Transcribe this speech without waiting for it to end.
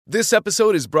This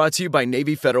episode is brought to you by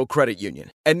Navy Federal Credit Union.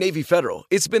 At Navy Federal,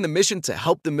 it's been the mission to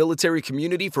help the military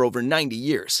community for over 90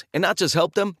 years. And not just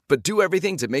help them, but do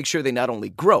everything to make sure they not only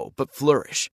grow, but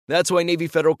flourish. That's why Navy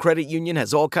Federal Credit Union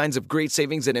has all kinds of great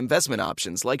savings and investment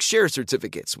options like share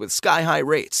certificates with sky-high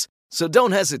rates. So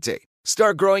don't hesitate.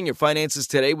 Start growing your finances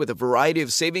today with a variety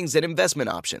of savings and investment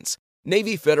options.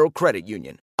 Navy Federal Credit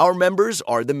Union. Our members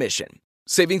are the mission.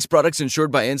 Savings products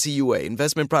insured by NCUA.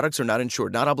 Investment products are not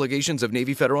insured, not obligations of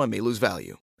Navy Federal and may lose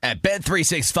value. At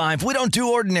Bet365, we don't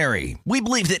do ordinary. We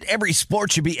believe that every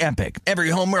sport should be epic. Every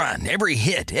home run, every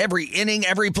hit, every inning,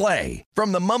 every play.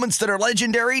 From the moments that are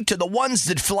legendary to the ones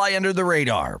that fly under the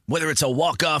radar. Whether it's a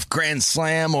walk-off grand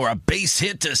slam or a base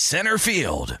hit to center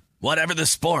field. Whatever the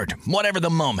sport, whatever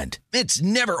the moment, it's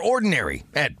never ordinary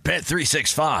at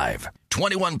Bet365.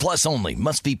 21 plus only.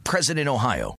 Must be present in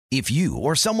Ohio. If you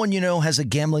or someone you know has a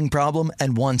gambling problem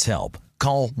and wants help,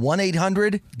 call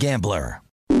 1-800-GAMBLER.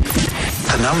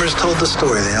 The numbers told the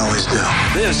story. They always do.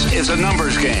 This is a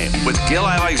numbers game with Gil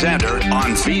Alexander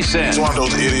on VSiN. It's one of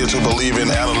those idiots who believe in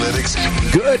analytics.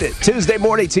 Good Tuesday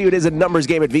morning to you. It is a numbers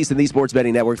game at VSiN, the Sports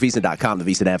Betting Network, VSiN.com, the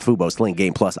VSiN app, Fubo, Sling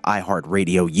Game Plus,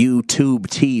 iHeartRadio, YouTube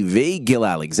TV. Gil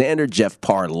Alexander, Jeff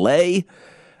Parlay.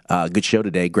 Good show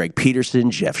today. Greg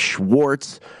Peterson, Jeff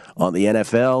Schwartz on the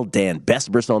NFL, Dan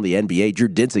Besbris on the NBA, Drew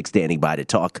Dinsick standing by to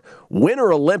talk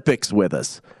Winter Olympics with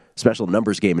us. Special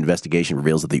numbers game investigation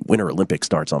reveals that the Winter Olympics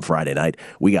starts on Friday night.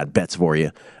 We got bets for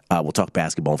you. We'll talk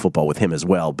basketball and football with him as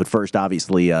well. But first,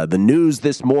 obviously, the news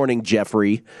this morning,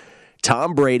 Jeffrey,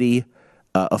 Tom Brady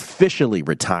officially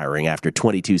retiring after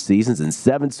 22 seasons and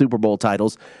 7 Super Bowl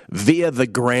titles via the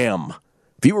Gram.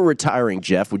 If you were retiring,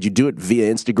 Jeff, would you do it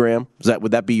via Instagram?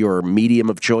 Would that be your medium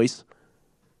of choice?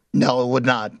 No, it would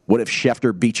not. What if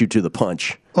Schefter beat you to the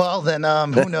punch? Well, then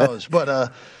who knows?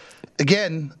 But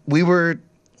again, we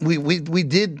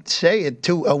did say it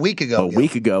a week ago. A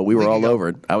week ago, we were all over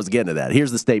it. I was getting to that.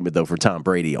 Here's the statement though for Tom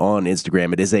Brady on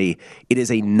Instagram. It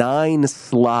is a 9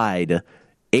 slide,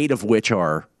 8 of which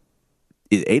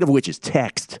is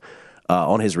text.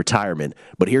 On his retirement.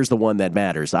 But here's the one that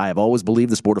matters. I have always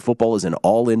believed the sport of football is an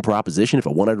all-in proposition. If a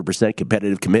 100%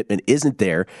 competitive commitment isn't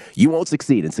there, you won't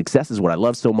succeed. And success is what I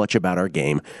love so much about our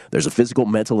game. There's a physical,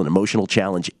 mental, and emotional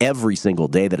challenge every single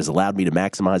day that has allowed me to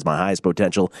maximize my highest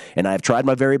potential. And I have tried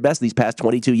my very best these past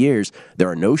 22 years. There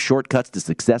are no shortcuts to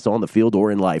success on the field or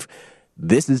in life.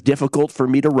 This is difficult for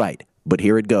me to write, but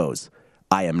here it goes.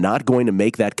 I am not going to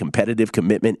make that competitive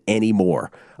commitment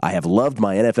anymore. I have loved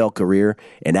my NFL career,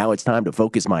 and now it's time to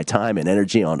focus my time and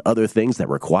energy on other things that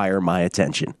require my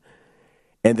attention.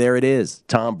 And there it is,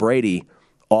 Tom Brady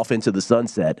off into the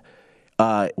sunset.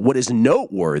 What is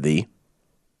noteworthy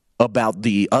about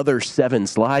the other 7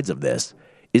 slides of this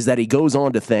is that he goes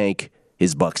on to thank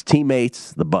his Bucs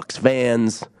teammates, the Bucs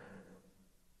fans,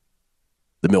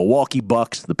 the Milwaukee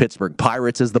Bucks, the Pittsburgh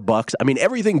Pirates as the Bucks. I mean,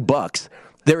 everything Bucks.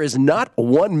 There is not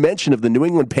one mention of the New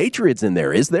England Patriots in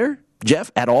there, is there,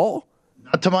 Jeff, at all?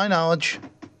 Not to my knowledge.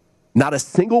 Not a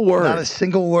single word. Not a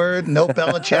single word. No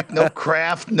Belichick, no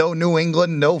Kraft, no New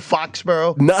England, no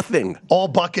Foxborough. Nothing. All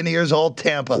Buccaneers, all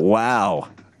Tampa. Wow.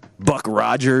 Buck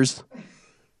Rogers.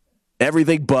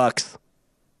 Everything Bucks.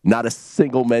 Not a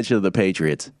single mention of the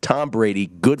Patriots. Tom Brady,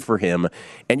 good for him.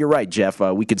 And you're right, Jeff.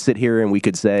 We could sit here and we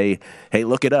could say, hey,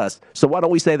 look at us. So why don't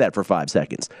we say that for 5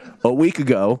 seconds? A week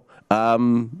ago,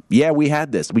 we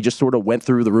had this. We just sort of went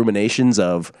through the ruminations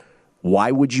of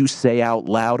why would you say out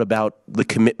loud about the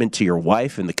commitment to your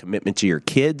wife and the commitment to your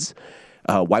kids?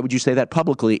 Why would you say that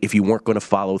publicly if you weren't going to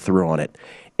follow through on it?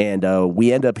 And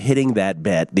we end up hitting that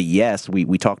bet. The yes,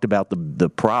 we talked about the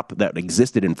prop that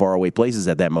existed in faraway places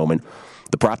at that moment.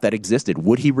 The prop that existed.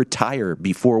 Would he retire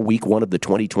before week 1 of the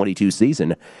 2022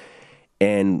 season?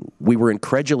 And we were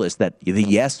incredulous that the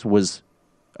yes was,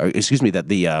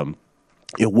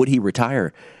 would he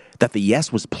retire? That the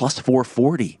yes was plus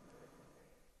 440.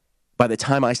 By the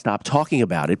time I stopped talking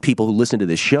about it, people who listen to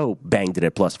this show banged it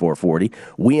at plus 440.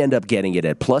 We end up getting it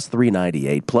at plus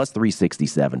 398, plus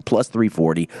 367, plus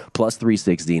 340, plus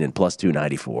 316, and plus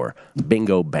 294.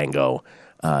 Bingo, bango.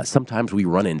 Sometimes we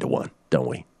run into one, don't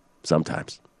we?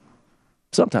 Sometimes.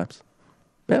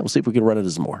 Yeah, we'll see if we can run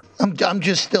into some more. I'm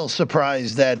just still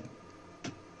surprised that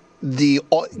the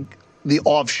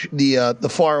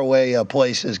faraway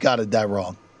places got it that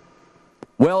wrong.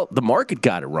 Well, the market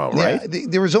got it wrong, right? Yeah,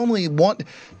 there was only one.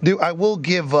 I will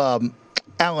give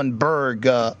Alan Berg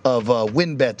of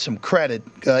WinBet some credit,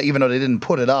 even though they didn't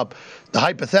put it up. The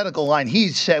hypothetical line he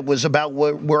said was about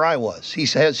where I was. He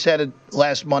has said it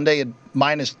last Monday at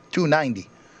minus 290,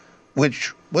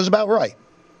 which was about right.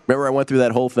 Remember I went through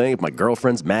that whole thing? If my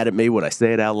girlfriend's mad at me, would I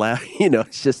say it out loud?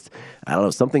 It's just, I don't know.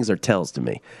 Some things are tells to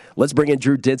me. Let's bring in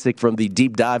Drew Dinsick from the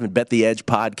Deep Dive and Bet the Edge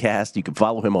podcast. You can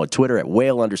follow him on Twitter at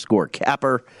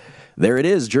whale_capper. There it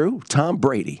is, Drew. Tom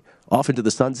Brady off into the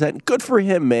sunset. Good for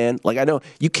him, man. Like, I know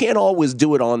you can't always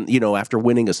do it on, after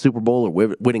winning a Super Bowl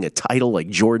or winning a title like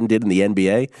Jordan did in the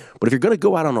NBA. But if you're going to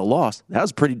go out on a loss, that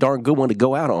was a pretty darn good one to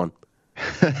go out on.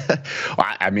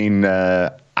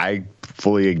 I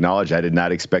fully acknowledge I did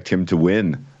not expect him to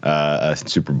win a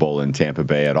Super Bowl in Tampa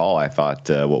Bay at all. I thought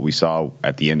what we saw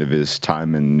at the end of his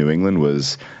time in New England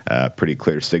was a pretty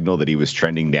clear signal that he was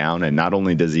trending down. And not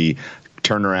only does he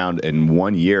turn around in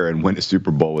 1 year and win a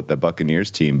Super Bowl with the Buccaneers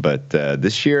team, but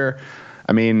this year,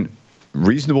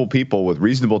 reasonable people with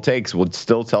reasonable takes would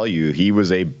still tell you he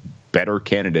was a better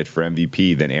candidate for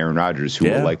MVP than Aaron Rodgers, who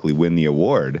will likely win the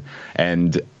award.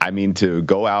 And to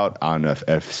go out on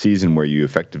a season where you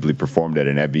effectively performed at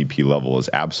an MVP level is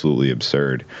absolutely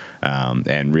absurd.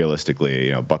 And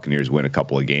realistically, Buccaneers win a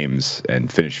couple of games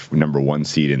and finish number 1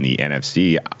 seed in the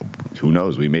NFC. Who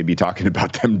knows? We may be talking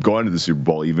about them going to the Super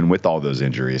Bowl even with all those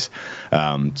injuries.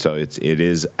 So it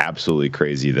is absolutely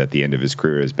crazy that the end of his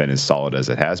career has been as solid as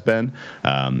it has been.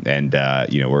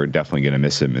 We're definitely going to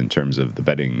miss him in terms of the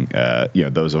betting.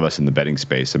 Those of us in the betting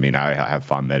space. I have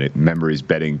fond memories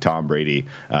betting Tom Brady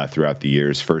throughout the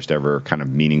years. First ever kind of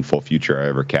meaningful future I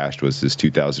ever cashed was his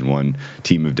 2001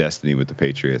 Team of Destiny with the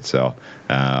Patriots. So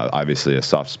obviously a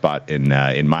soft spot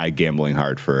in my gambling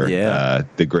heart for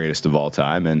the greatest of all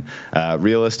time. And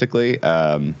realistically,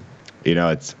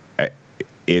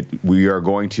 we are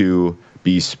going to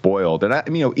be spoiled.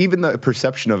 And even the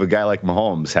perception of a guy like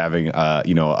Mahomes having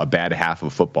a bad half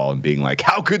of football and being like,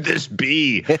 how could this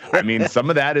be? Some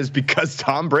of that is because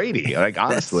Tom Brady. Like,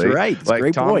 honestly, that's right.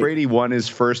 Like, Tom Brady won his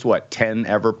first 10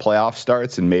 ever playoff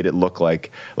starts and made it look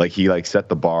like he set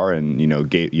the bar and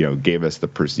gave us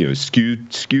the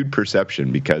skewed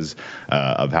perception because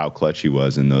of how clutch he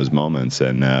was in those moments.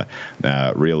 And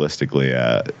realistically,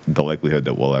 the likelihood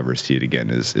that we'll ever see it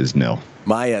again is nil.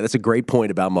 That's a great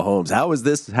point about Mahomes. How is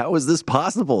this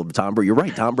possible, Tom Brady? You're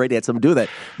right. Tom Brady had something to do with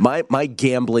that. My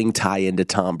gambling tie into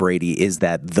Tom Brady is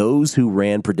that those who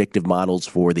ran predictive models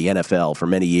for the NFL for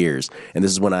many years, and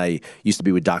this is when I used to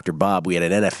be with Dr. Bob, we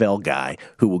had an NFL guy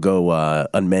who will go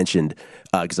unmentioned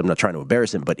because I'm not trying to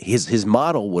embarrass him, but his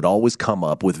model would always come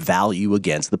up with value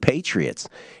against the Patriots.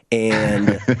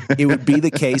 And it would be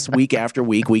the case week after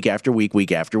week, week after week,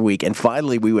 week after week. And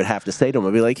finally, we would have to say to him,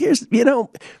 I'd be like, here's,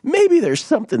 maybe there's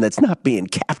something that's not being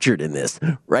captured in this,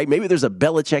 right? Maybe there's a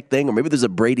Belichick thing or maybe there's a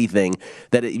Brady thing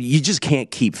that you just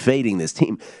can't keep fading this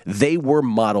team. They were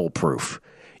model proof.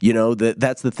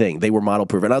 That's the thing. They were model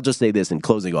proof. And I'll just say this in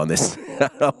closing on this.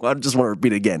 I just want to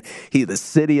repeat it again. The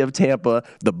city of Tampa,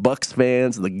 the Bucs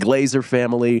fans, the Glazer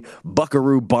family,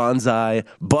 Buckaroo Banzai,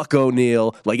 Buck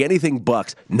O'Neil, like anything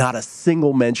Bucs, not a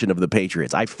single mention of the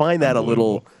Patriots. I find that a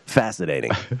little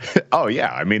fascinating. Oh,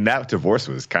 yeah. That divorce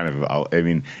was kind of,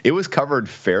 it was covered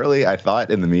fairly, I thought,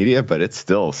 in the media, but it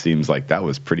still seems like that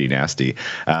was pretty nasty.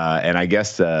 And I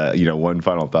guess, one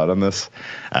final thought on this.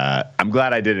 I'm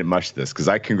glad I didn't mush this because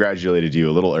I congratulated you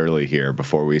a little early here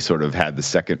before we sort of had the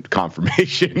second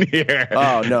confirmation here.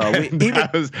 Oh, no.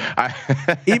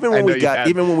 Even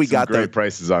when we got great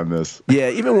prices on this. Yeah,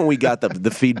 even when we got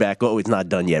the feedback, it's not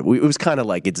done yet. It was kind of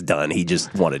like it's done. He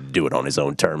just wanted to do it on his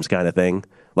own terms kind of thing.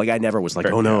 Like, I never was like,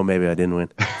 oh, no, maybe I didn't win.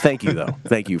 Thank you, though.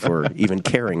 Thank you for even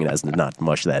caring as to not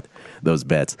mush those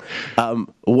bets.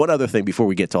 One other thing before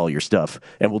we get to all your stuff,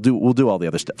 and we'll do all the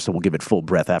other stuff, so we'll give it full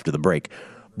breath after the break.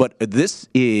 But this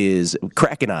is Bill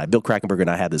Krackenberg and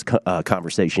I had this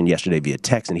conversation yesterday via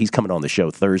text, and he's coming on the show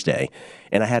Thursday.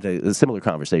 And I had a similar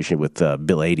conversation with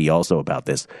Bill Adee also about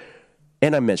this.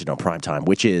 And I mentioned on Primetime,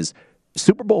 which is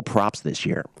Super Bowl props this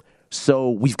year. So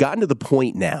we've gotten to the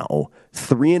point now,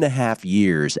 3.5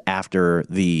 years after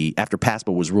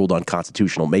PASPA was ruled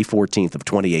unconstitutional, May 14th of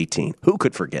 2018. Who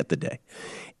could forget the day?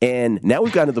 And now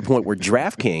we've gotten to the point where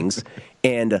DraftKings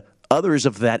and others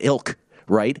of that ilk,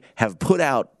 right, have put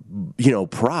out,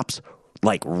 props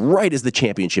like right as the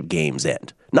championship games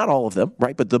end. Not all of them,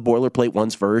 right, but the boilerplate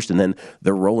ones first, and then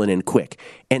they're rolling in quick.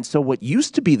 And so what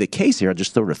used to be the case here, I'll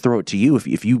just sort of throw it to you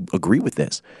if you agree with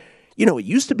this. It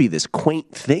used to be this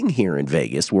quaint thing here in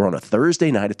Vegas. We're on a Thursday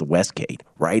night at the Westgate,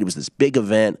 right? It was this big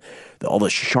event. All the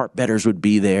sharp bettors would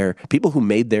be there. People who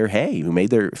made their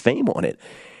fame on it.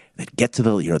 They'd get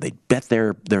to they'd bet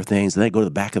their things, and they'd go to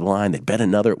the back of the line. They'd bet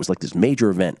another. It was like this major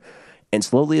event. And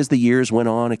slowly as the years went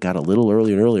on, it got a little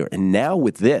earlier and earlier. And now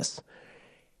with this,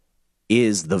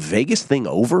 is the Vegas thing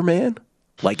over, man?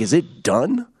 Like, is it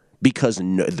done? Because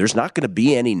there's not going to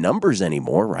be any numbers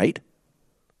anymore, right?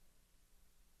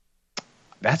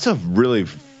 That's a really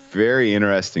very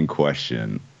interesting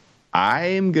question.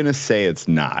 I'm going to say it's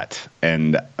not.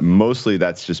 And mostly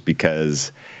that's just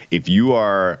because if you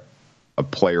are a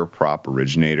player prop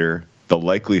originator, the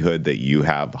likelihood that you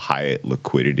have high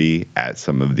liquidity at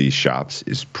some of these shops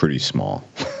is pretty small.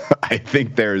 I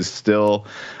think there's still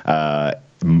a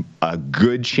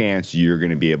good chance you're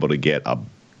going to be able to get a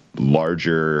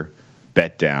larger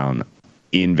bet down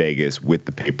in Vegas with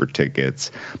the paper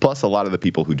tickets. Plus, a lot of the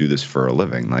people who do this for a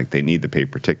living, like they need the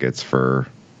paper tickets for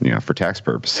tax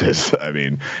purposes. I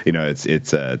mean,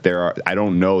 I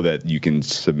don't know that you can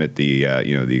submit the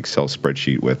Excel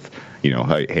spreadsheet with,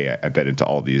 hey, I bet into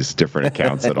all these different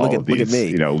accounts at all of these,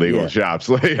 legal shops.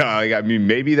 I mean,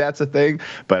 maybe that's a thing,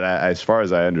 but as far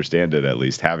as I understand it, at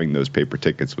least having those paper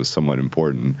tickets was somewhat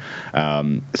important.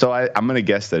 So I'm going to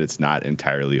guess that it's not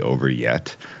entirely over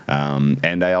yet.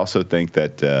 And I also think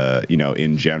that,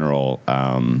 in general,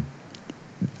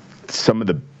 some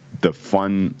of the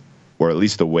fun, or at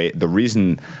least the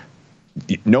reason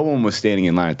no one was standing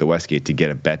in line at the Westgate to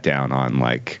get a bet down on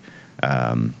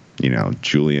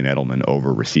Julian Edelman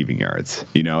over receiving yards.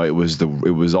 It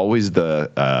was always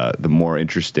the more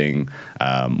interesting,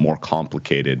 more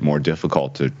complicated, more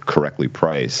difficult to correctly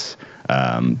price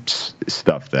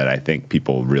stuff that I think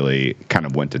people really kind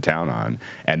of went to town on.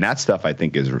 And that stuff I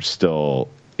think is still,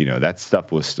 that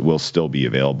stuff will still be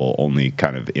available only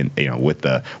kind of in, with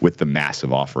the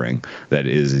massive offering that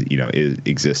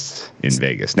exists in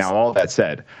Vegas. Now, all that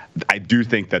said, I do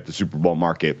think that the Super Bowl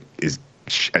market is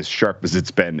as sharp as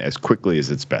it's been, as quickly as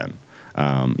it's been.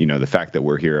 The fact that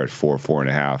we're here at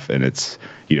 4.5, and it's,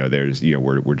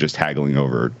 we're just haggling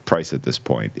over price at this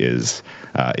point is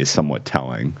somewhat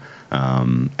telling.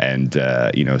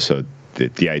 So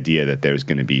the idea that there's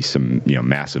going to be some,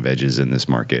 massive edges in this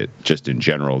market just in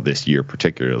general this year,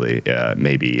 particularly,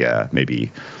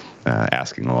 maybe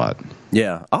asking a lot.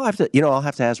 Yeah, I'll have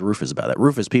to ask Rufus about that.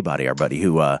 Rufus Peabody, our buddy,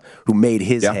 who made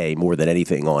his hay more than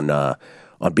anything on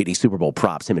beating Super Bowl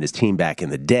props, him and his team back in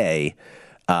the day.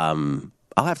 I'll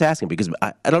have to ask him because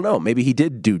I don't know. Maybe he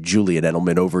did do Julian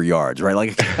Edelman over yards, right?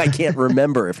 Like I can't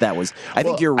remember if that was. I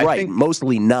think you're right.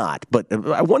 Mostly not, but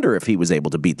I wonder if he was able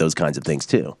to beat those kinds of things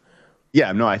too.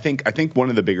 Yeah, no, I think one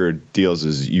of the bigger deals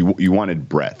is you wanted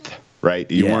breadth, right?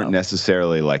 You weren't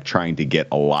necessarily like trying to get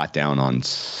a lot down on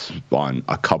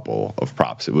a couple of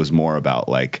props. It was more about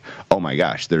like, oh my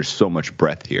gosh, there's so much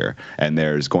breadth here, and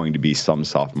there's going to be some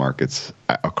soft markets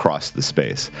across the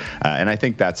space, and I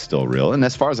think that's still real. And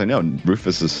as far as I know,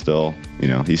 Rufus is still,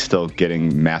 he's still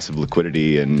getting massive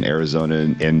liquidity in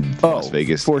Arizona and Las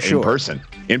Vegas for sure.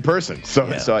 in person.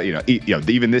 So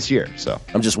even this year. So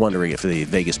I'm just wondering if the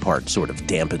Vegas part sort of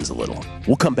dampens a little.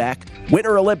 We'll come back.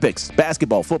 Winter Olympics,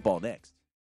 basketball, football next.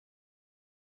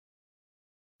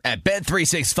 At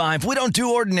Bet365, we don't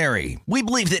do ordinary. We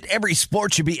believe that every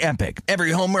sport should be epic.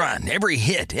 Every home run, every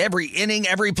hit, every inning,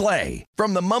 every play.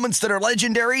 From the moments that are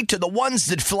legendary to the ones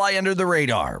that fly under the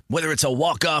radar. Whether it's a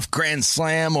walk-off grand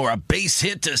slam or a base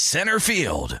hit to center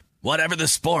field. Whatever the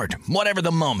sport, whatever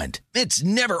the moment. It's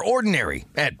never ordinary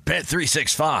at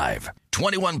Bet365.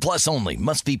 21 plus only.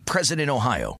 Must be present in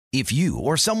Ohio. If you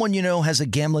or someone you know has a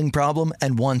gambling problem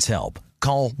and wants help,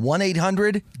 call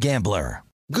 1-800-GAMBLER.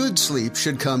 Good sleep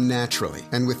should come naturally,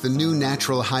 and with the new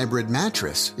Natural Hybrid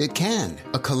mattress, it can.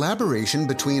 A collaboration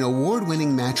between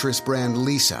award-winning mattress brand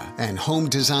Leesa and home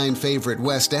design favorite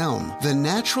West Elm, the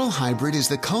Natural Hybrid is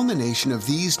the culmination of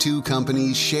these two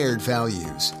companies' shared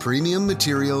values: premium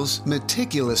materials,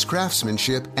 meticulous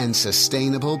craftsmanship, and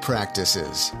sustainable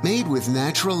practices. Made with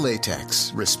natural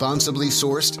latex, responsibly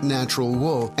sourced natural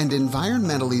wool, and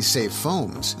environmentally safe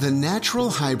foams, the Natural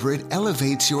Hybrid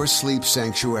elevates your sleep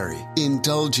sanctuary,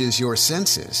 indulges your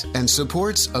senses, and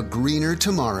supports a greener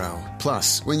tomorrow.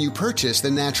 Plus, when you purchase the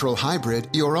Natural Hybrid,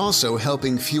 you're also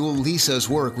helping fuel Leesa's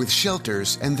work with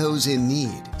shelters and those in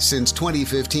need. Since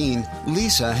 2015,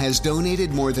 Leesa has donated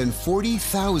more than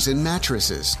 40,000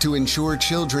 mattresses to ensure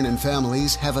children and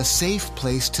families have a safe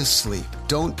place to sleep.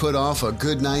 Don't put off a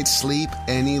good night's sleep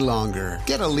any longer.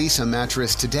 Get a Leesa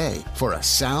mattress today for a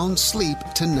sound sleep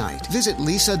tonight. Visit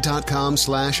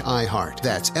leesa.com/iHeart.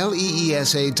 That's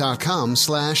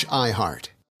LEESA.com/iHeart.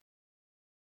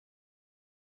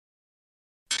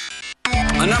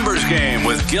 A numbers game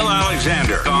with Gil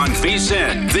Alexander on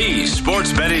VSiN, the sports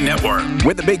Sports Betting Network.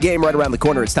 With the big game right around the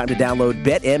corner, it's time to download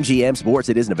BetMGM Sports.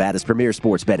 It is Nevada's premier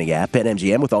sports betting app.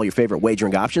 BetMGM with all your favorite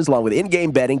wagering options, along with in-game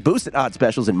betting, boosted odds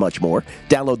specials, and much more.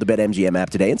 Download the BetMGM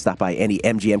app today and stop by any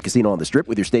MGM casino on the Strip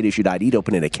with your state-issued ID to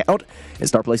open an account and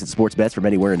start placing sports bets from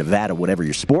anywhere in Nevada. Whatever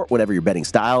your sport, whatever your betting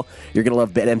style, you're going to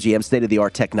love BetMGM's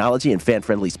state-of-the-art technology and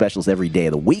fan-friendly specials every day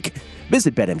of the week.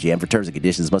 Visit BetMGM for terms and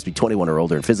conditions. Must be 21 or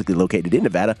older and physically located in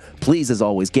Nevada. Please, as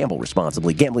always, gamble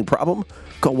responsibly. Gambling problem?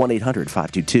 Call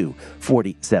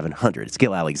 1-800-522-4700. It's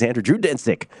Gil Alexander. Drew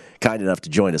Dinsick, kind enough to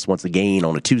join us once again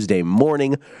on a Tuesday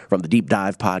morning from the Deep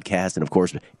Dive podcast. And, of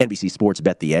course, NBC Sports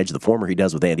Bet the Edge. The former he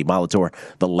does with Andy Molitor.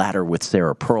 The latter with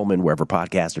Sarah Perlman, wherever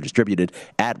podcasts are distributed,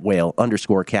 at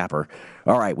Whale_Capper.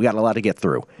 All right, we got a lot to get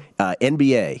through.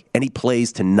 NBA, any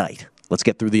plays tonight? Let's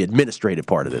get through the administrative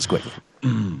part of this quickly.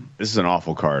 This is an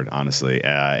awful card, honestly,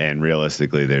 and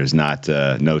realistically, there's not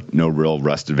no real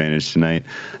rust advantage tonight,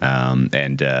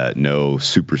 and no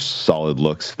super solid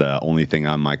looks. The only thing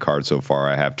on my card so far,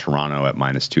 I have Toronto at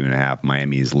 -2.5.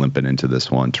 Miami's limping into this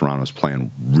one. Toronto's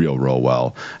playing real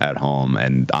well at home,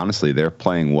 and honestly, they're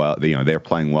playing well. They're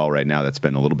playing well right now. That's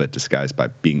been a little bit disguised by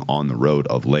being on the road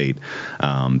of late.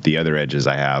 The other edges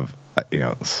I have.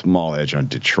 Small edge on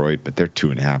Detroit, but they're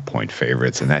 2.5-point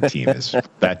favorites, and that team is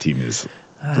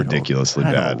ridiculously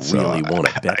bad. I don't really want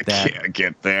to bet that. I can't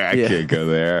get there. I can't go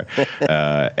there.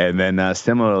 And then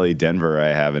similarly, Denver, I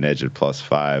have an edge at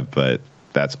 +5, but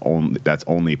that's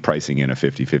only pricing in a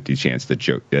 50-50 chance that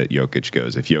Jokic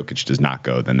goes. If Jokic does not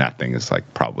go, then that thing is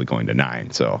probably going to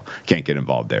 9. So can't get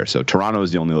involved there. So Toronto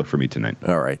is the only look for me tonight.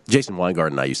 All right. Jason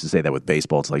Weingarten and I used to say that with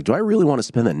baseball. It's like, do I really want to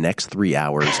spend the next 3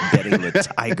 hours betting the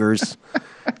Tigers?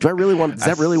 Do I really want? Is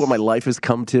that really what my life has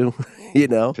come to?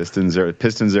 Pistons are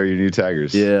your new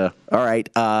Tigers. Yeah. All right.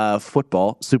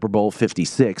 Football, Super Bowl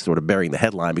 56, sort of bearing the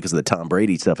headline because of the Tom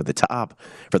Brady stuff at the top.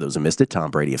 For those who missed it,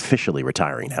 Tom Brady officially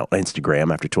retiring now on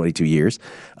Instagram after 22 years.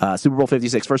 Super Bowl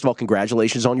 56. First of all,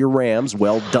 congratulations on your Rams.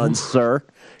 Well done, sir.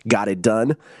 Got it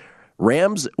done.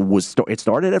 Rams it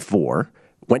started at 4,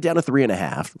 went down to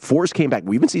 3.5. 4s came back.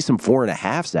 We even see some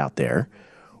 4.5s out there.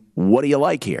 What do you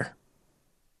like here?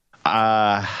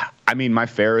 My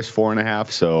fare is 4.5,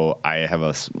 so I have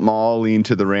a small lean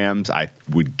to the Rams. I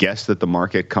would guess that the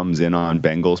market comes in on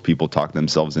Bengals. People talk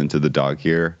themselves into the dog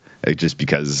here, just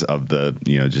because of the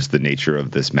just the nature of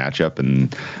this matchup,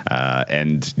 and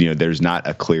there's not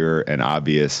a clear and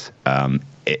obvious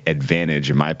advantage,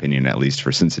 in my opinion, at least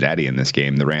for Cincinnati in this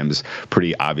game. The Rams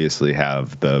pretty obviously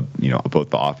have the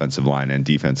both the offensive line and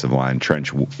defensive line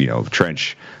trench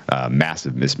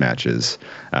massive mismatches,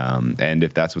 and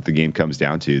if that's what the game comes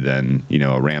down to, then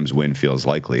a Rams win feels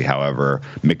likely. However,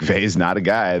 McVay is not a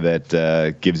guy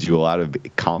that gives you a lot of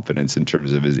confidence in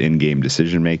terms of his in-game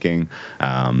decision making.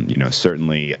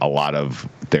 Certainly a lot of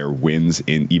their wins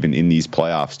even in these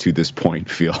playoffs to this point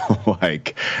feel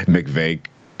like McVay.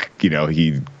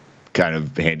 He kind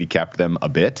of handicapped them a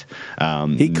bit.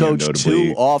 He coached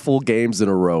 2 awful games in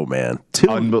a row, man.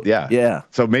 2. Yeah.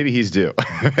 So maybe he's due.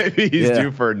 Maybe he's due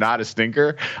for not a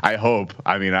stinker. I hope.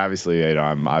 I mean, obviously,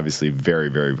 I'm obviously very,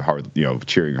 very hard,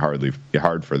 cheering hard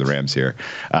for the Rams here.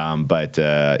 But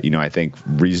I think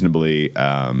reasonably.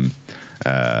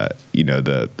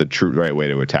 The true right way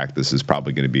to attack this is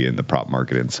probably going to be in the prop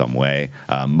market in some way.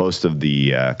 Most of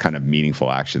the kind of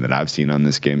meaningful action that I've seen on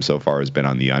this game so far has been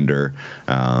on the under,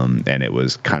 and it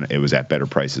was at better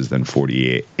prices than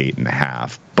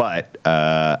 48.5. But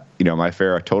my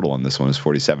fair total on this one is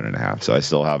 47.5. So I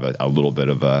still have a little bit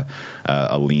of a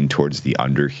lean towards the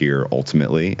under here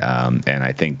ultimately, and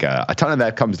I think a ton of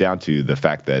that comes down to the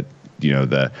fact that.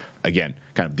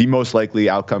 The most likely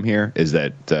outcome here is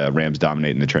that Rams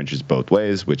dominate in the trenches both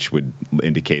ways, which would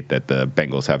indicate that the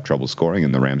Bengals have trouble scoring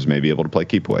and the Rams may be able to play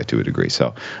keep away to a degree.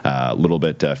 So a little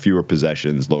bit fewer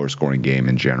possessions, lower scoring game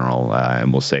in general,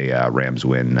 and we'll say Rams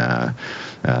win,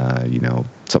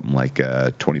 something like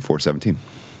 24-17.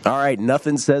 All right,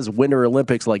 nothing says Winter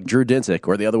Olympics like Drew Dinsick,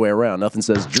 or the other way around. Nothing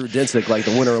says Drew Dinsick like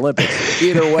the Winter Olympics.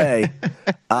 Either way,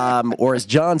 or as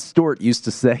Jon Stewart used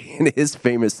to say in his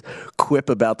famous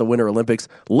quip about the Winter Olympics,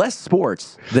 less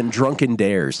sports than drunken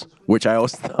dares, which I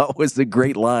always thought was a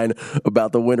great line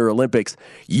about the Winter Olympics.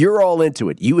 You're all into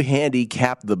it. You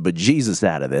handicap the bejesus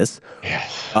out of this.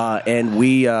 Yes. And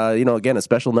we, again, a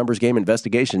special numbers game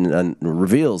investigation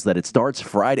reveals that it starts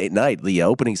Friday night, the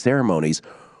opening ceremonies.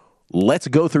 Let's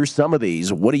go through some of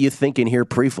these. What are you thinking here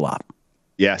pre-flop?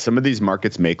 Yeah, some of these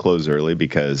markets may close early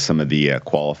because some of the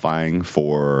qualifying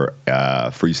for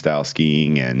freestyle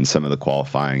skiing and some of the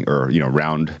qualifying or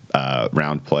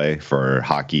round play for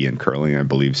hockey and curling, I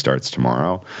believe, starts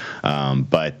tomorrow.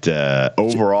 But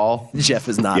overall, Jeff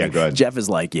is not. Yeah, go ahead. Jeff is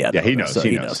like, yeah, he knows. So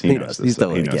he knows. He's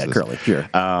totally curling. Sure.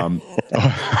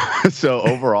 So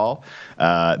overall,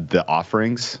 the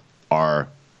offerings are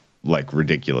like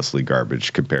ridiculously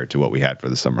garbage compared to what we had for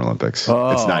the Summer Olympics.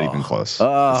 It's not even close.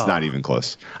 It's not even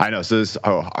close. I know. So this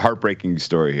heartbreaking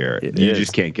story here.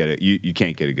 Just can't get it. You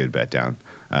can't get a good bet down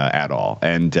at all.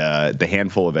 And the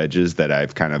handful of edges that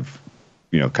I've kind of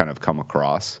come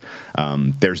across,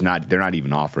 they're not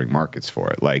even offering markets for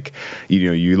it. Like,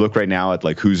 you look right now at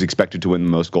like who's expected to win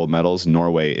the most gold medals.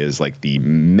 Norway is like the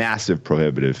massive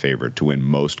prohibitive favorite to win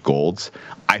most golds.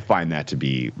 I find that to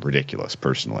be ridiculous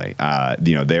personally.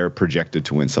 They're projected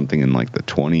to win something in like the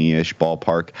 20-ish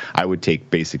ballpark. I would take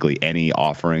basically any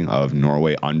offering of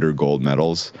Norway under gold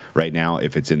medals right now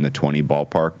if it's in the 20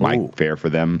 ballpark. My fare for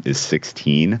them is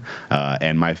 16,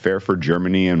 and my fare for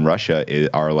Germany and Russia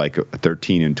are like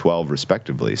 13 and 12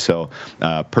 respectively. So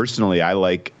personally, I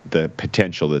like the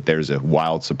potential that there's a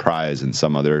wild surprise and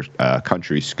some other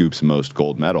country scoops most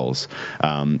gold medals.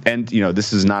 And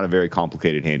this is not a very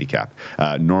complicated handicap.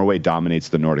 Norway dominates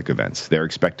the Nordic events. They're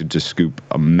expected to scoop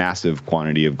a massive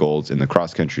quantity of golds in the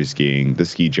cross-country skiing, the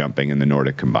ski jumping, and the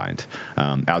Nordic combined.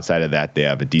 Outside of that, they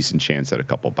have a decent chance at a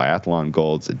couple biathlon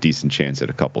golds, a decent chance at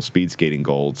a couple speed skating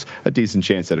golds, a decent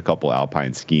chance at a couple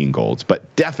alpine skiing golds.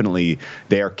 But definitely,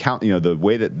 they are counting. The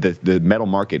way that the medal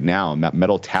market now,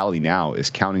 medal tally now, is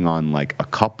counting on like a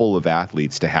couple of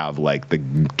athletes to have like the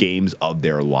games of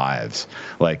their lives.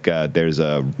 Like there's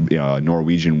a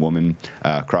Norwegian woman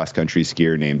cross-country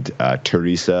skier named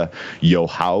Teresa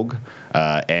Johaug,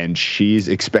 and she's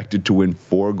expected to win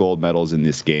 4 gold medals in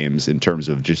these games. In terms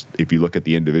of just if you look at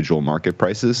the individual market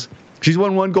prices, she's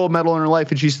won 1 gold medal in her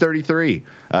life, and she's 33.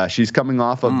 She's coming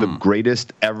off of the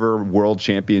greatest ever world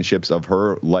championships of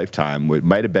her lifetime. It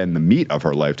might have been the meet of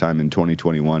her lifetime in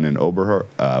 2021 in Oberstdorf,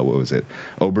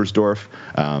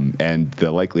 and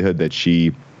the likelihood that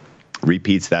she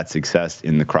repeats that success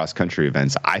in the cross-country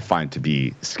events, I find to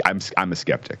be, I'm a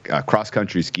skeptic.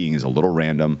 Cross-country skiing is a little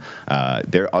random.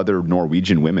 There are other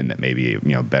Norwegian women that may be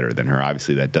better than her.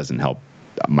 Obviously, that doesn't help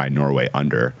my Norway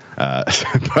under,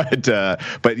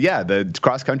 but yeah, the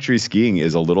cross country skiing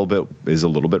is a little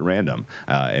bit random,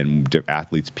 and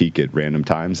athletes peak at random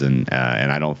times, and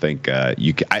I don't think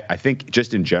I think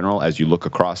just in general, as you look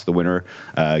across the winter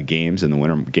games and the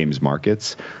winter games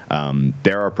markets,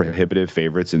 there are prohibitive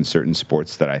favorites in certain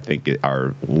sports that I think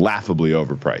are laughably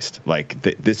overpriced. Like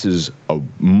this is a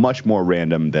much more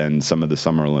random than some of the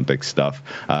Summer Olympics stuff,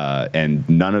 and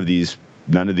none of these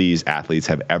athletes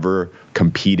have ever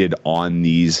competed on in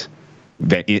these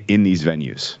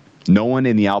venues. No one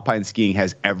in the alpine skiing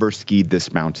has ever skied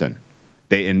this mountain.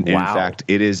 In fact,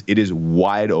 it is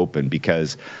wide open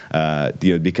because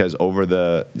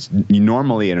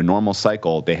normally in a normal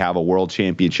cycle they have a world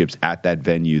championships at that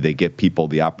venue. They give people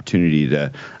the opportunity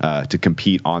to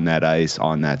compete on that ice,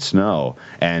 on that snow,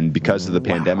 and because of the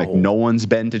pandemic, no one's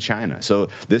been to China. So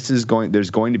there's going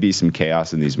to be some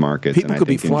chaos in these markets. People could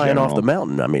be flying off the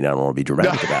mountain. I mean, I don't want to be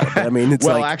dramatic about it, but I mean, it's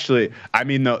actually, I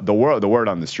mean, the word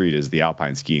on the street is the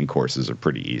alpine skiing courses are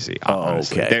pretty easy.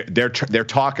 Honestly. Okay. They're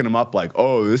talking them up like,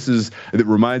 oh, it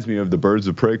reminds me of the Birds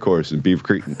of Prey course in Beaver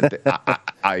Creek.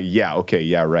 Yeah, okay,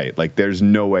 yeah, right. Like, there's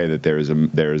no way that there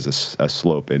is a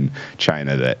slope in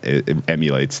China that it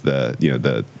emulates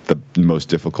the most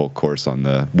difficult course on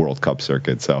the World Cup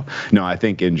circuit. So, no, I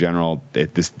think in general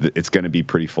it's going to be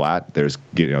pretty flat. There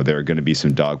are going to be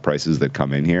some dog prices that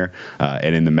come in here,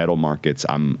 and in the medal markets,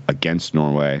 I'm against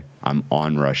Norway. I'm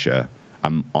on Russia.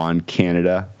 I'm on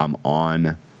Canada. I'm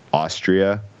on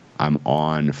Austria. I'm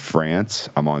on France.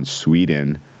 I'm on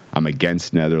Sweden. I'm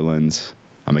against Netherlands.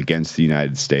 I'm against the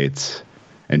United States.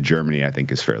 And Germany, I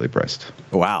think, is fairly priced.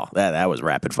 Wow, that was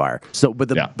rapid fire. So, but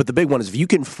the big one is if you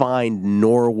can find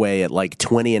Norway at like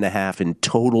 20.5 in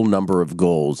total number of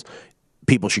goals,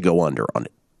 people should go under on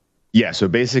it. Yeah, so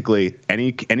basically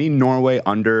any Norway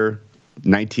under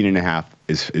 19.5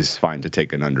 is fine to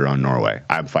take an under on Norway.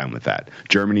 I'm fine with that.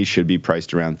 Germany should be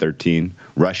priced around 13.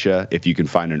 Russia, if you can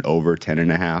find an over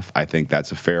 10.5, I think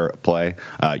that's a fair play.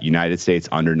 United States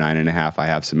under 9.5, I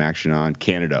have some action on.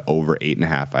 Canada over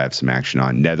 8.5, I have some action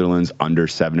on. Netherlands under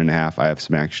 7.5, I have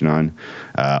some action on.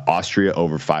 Austria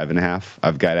over 5.5,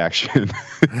 I've got action.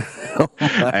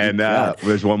 And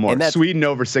there's one more. Sweden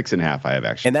over 6.5, I have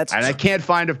action. And I can't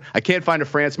find a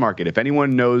France market. If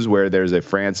anyone knows where there's a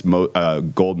France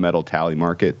gold medal tally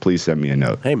market, please send me a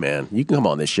note. Hey, man, you can come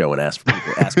on this show and ask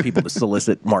people to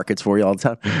solicit markets for you all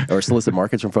the time, or solicit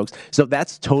markets from folks. So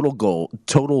that's total gold,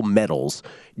 total medals.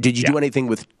 Did you do anything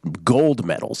with gold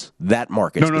medals? That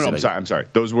market? No. I'm sorry.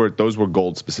 Those were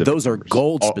gold specific. Those are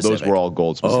gold specific. Those were all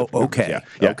gold specific. Oh, okay.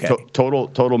 Yeah. Okay.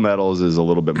 Total medals is a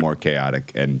little bit more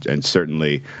chaotic, and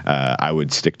certainly I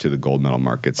would stick to the gold medal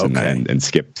markets and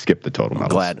skip the total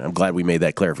medals. I'm glad we made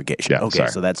that clarification. Yeah, okay,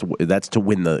 sorry. so that's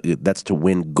to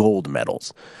win gold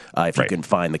medals if you can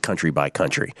find the country by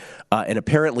country. And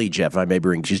apparently, Jeff, I may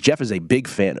bring Jeff is a big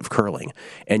fan of curling,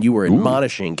 and you were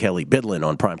admonishing Kelly Bidlin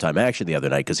on Primetime Action the other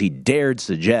night because he dared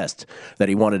suggest that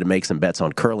he wanted to make some bets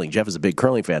on curling. Jeff is a big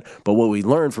curling fan, but what we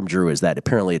learned from Drew is that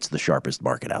apparently it's the sharpest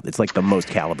market out. It's like the most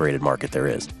calibrated market there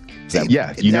is.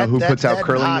 You know who puts out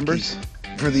curling numbers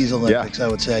for these Olympics? I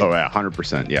would say. Oh, yeah,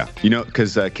 100%. Yeah, you know,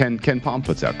 because Ken Palm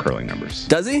puts out curling numbers.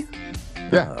 Does he?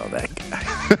 Yeah. Oh, that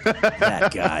guy.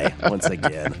 That guy, once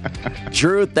again.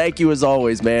 Drew, thank you as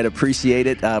always, man. Appreciate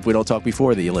it. If we don't talk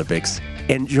before the Olympics,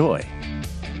 enjoy.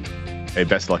 Hey,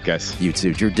 best luck, guys. You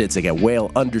too. Drew Dinsick at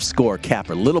Whale_Capper.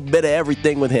 A little bit of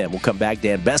everything with him. We'll come back.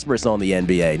 Dan Besbris on the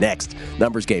NBA next.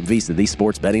 Numbers Game, VSiN, the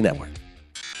Sports Betting Network.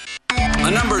 The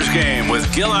Numbers Game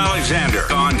with Gil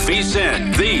Alexander on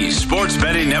VSiN, the Sports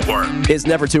Betting Network. It's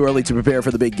never too early to prepare for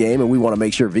the big game, and we want to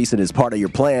make sure VSiN is part of your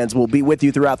plans. We'll be with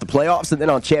you throughout the playoffs, and then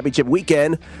on championship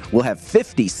weekend, we'll have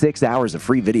 56 hours of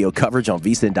free video coverage on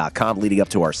VSiN.com leading up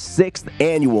to our 6th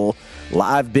annual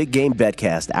live big game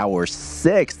betcast. Our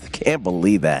 6th. Can't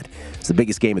believe that. It's the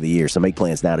biggest game of the year, so make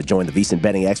plans now to join the VSiN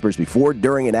betting experts before,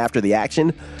 during, and after the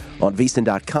action on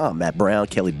VSiN.com. Matt Brown,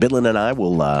 Kelly Bidlin, and I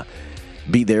will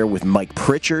be there with Mike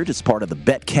Pritchard as part of the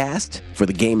betcast for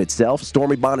the game itself.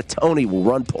 Stormy Bonatoni will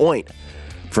run point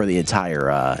for the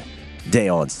entire day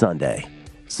on Sunday.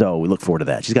 So we look forward to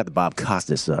that. She's got the Bob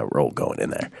Costas role going in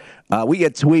there. We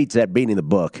get tweets at Beating the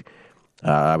Book.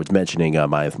 I was mentioning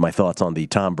my thoughts on the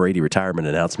Tom Brady retirement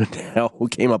announcement. Who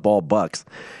came up all Bucks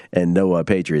and no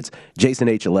Patriots. Jason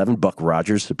H11, Buck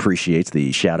Rogers, appreciates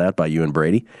the shout-out by you and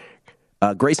Brady.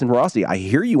 Grayson Rossi, I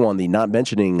hear you on the not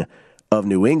mentioning of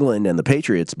New England and the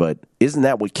Patriots, but isn't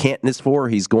that what Canton is for?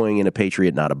 He's going in a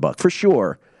Patriot, not a Buck. For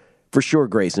sure,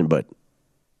 Grayson, but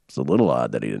it's a little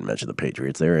odd that he didn't mention the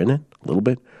Patriots there, isn't it? A little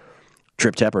bit.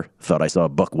 Trip Tepper, thought I saw a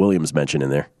Buck Williams mention in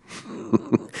there.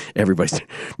 Everybody's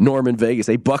Norman Vegas,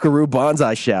 a Buckaroo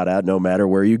Bonsai shout-out. No matter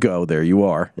where you go, there you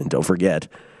are. And don't forget,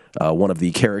 one of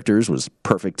the characters was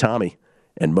Perfect Tommy,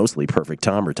 and mostly Perfect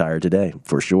Tom retired today,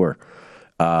 for sure.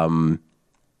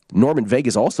 Norman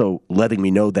Vegas also letting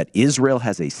me know that Israel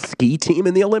has a ski team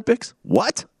in the Olympics.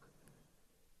 What?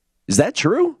 Is that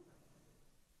true?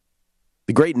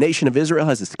 The great nation of Israel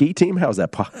has a ski team? How is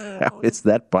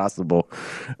that possible?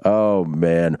 Oh,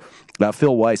 man. Now,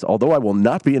 Phil Weiss, although I will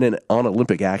not be on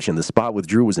Olympic action, the spot with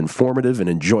Drew was informative and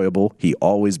enjoyable. He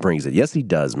always brings it. Yes, he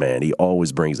does, man. He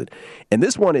always brings it. And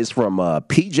this one is from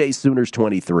PJ Sooners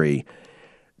 23.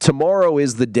 Tomorrow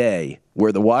is the day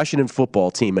where the Washington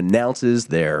football team announces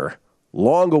their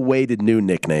long-awaited new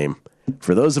nickname.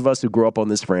 For those of us who grew up on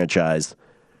this franchise,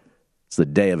 it's the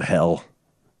day of hell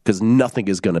because nothing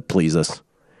is going to please us.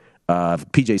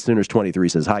 PJ Sooners 23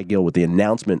 says, hi, Gil, with the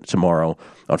announcement tomorrow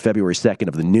on February 2nd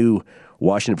of the new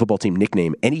Washington football team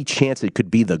nickname, any chance it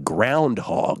could be the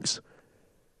Groundhogs?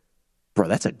 Bro,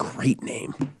 that's a great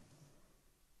name.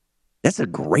 That's a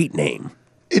great name.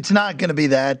 It's not going to be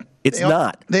that. It's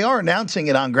not. They are announcing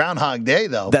it on Groundhog Day,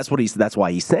 though. That's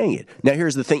why he's saying it. Now,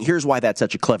 here's the thing. Here's why that's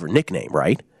such a clever nickname,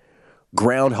 right?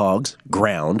 Groundhogs,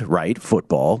 ground, right?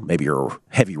 Football, maybe your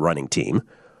heavy running team.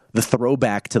 The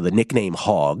throwback to the nickname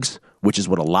Hogs, which is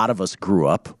what a lot of us grew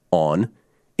up on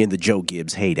in the Joe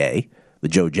Gibbs heyday, the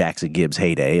Joe Jackson Gibbs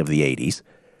heyday of the 80s.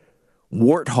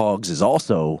 Warthogs is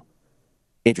also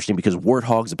interesting because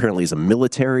Warthogs apparently is a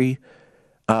military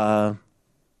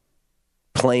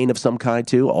plane of some kind,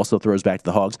 too. Also throws back to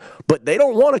the Hogs. But they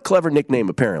don't want a clever nickname,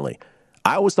 apparently.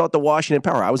 I always thought the Washington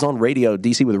Power. I was on radio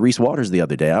D.C. with Reese Waters the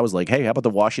other day. I was like, hey, how about the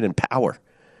Washington Power?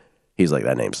 He's like,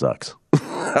 that name sucks.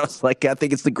 I was like, I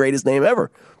think it's the greatest name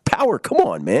ever. Power, come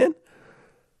on, man.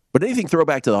 But anything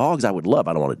throwback to the Hogs, I would love.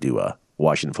 I don't want to do a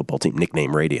Washington football team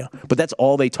nickname radio. But that's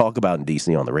all they talk about in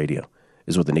D.C. on the radio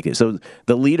is what the nickname is. So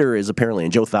the leader is apparently,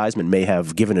 and Joe Theismann may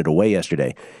have given it away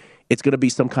yesterday, it's going to be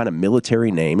some kind of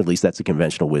military name. At least that's the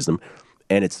conventional wisdom.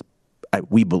 And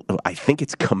I think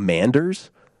it's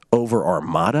Commanders over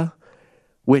Armada,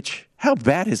 which, how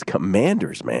bad is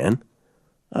Commanders, man?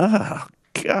 Oh,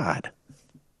 God.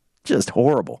 Just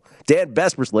horrible. Dan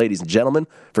Besbris, ladies and gentlemen,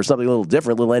 for something a little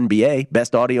different, little NBA,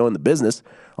 best audio in the business,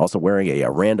 also wearing a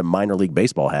random minor league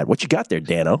baseball hat. What you got there,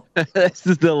 Dano? This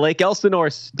is the Lake Elsinore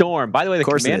Storm. By the way, the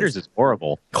Commanders is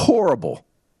horrible. Horrible.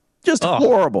 Just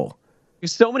horrible.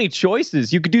 There's so many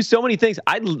choices. You could do so many things.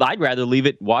 I'd rather leave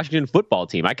it Washington football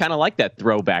team. I kind of like that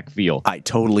throwback feel. I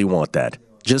totally want that.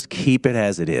 Just keep it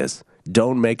as it is.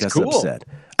 Don't make us upset.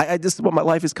 This is what my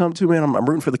life has come to, man. I'm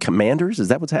rooting for the Commanders. Is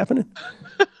that what's happening?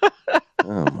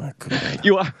 Oh, my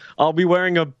God. I'll be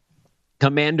wearing a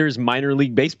Commanders minor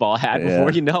league baseball hat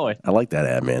before you know it. I like that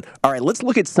ad, man. All right, let's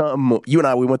look at some. You and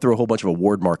I, we went through a whole bunch of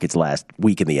award markets last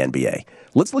week in the NBA.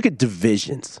 Let's look at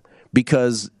divisions,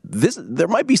 because there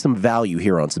might be some value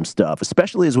here on some stuff,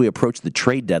 especially as we approach the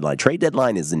trade deadline. Trade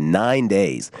deadline is in 9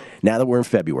 days. Now that we're in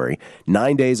February,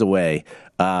 9 days away.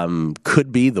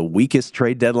 Could be the weakest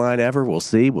trade deadline ever. We'll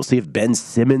see. We'll see if Ben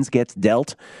Simmons gets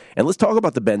dealt. And let's talk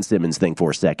about the Ben Simmons thing for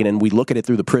a second. And we look at it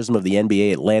through the prism of the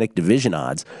NBA Atlantic Division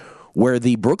odds, where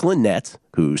the Brooklyn Nets,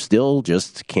 who still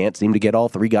just can't seem to get all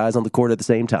three guys on the court at the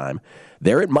same time,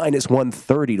 they're at minus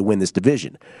 130 to win this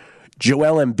division.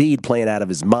 Joel Embiid playing out of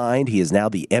his mind. He is now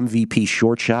the MVP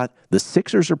short shot. The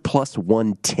Sixers are plus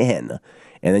 110.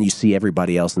 And then you see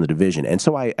everybody else in the division. And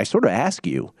so I sort of ask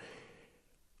you,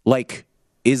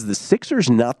 is the Sixers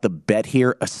not the bet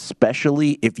here,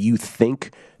 especially if you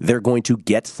think they're going to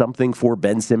get something for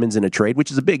Ben Simmons in a trade, which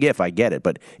is a big if, I get it.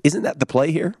 But isn't that the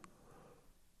play here?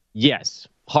 Yes.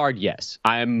 Hard yes.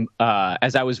 I'm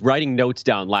as I was writing notes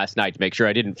down last night to make sure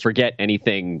I didn't forget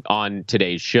anything on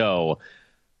today's show,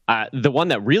 the one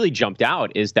that really jumped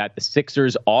out is that the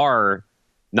Sixers are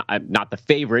not the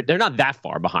favorite. They're not that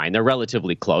far behind. They're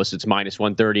relatively close. It's minus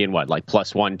 130 and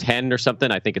plus 110 or something.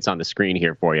 I think it's on the screen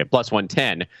here for you. Plus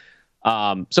 110.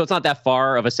 So it's not that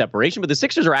far of a separation, but the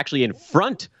Sixers are actually in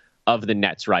front of the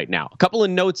Nets right now. A couple of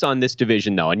notes on this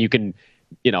division, though, and you can,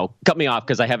 cut me off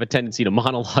because I have a tendency to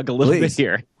monologue a little bit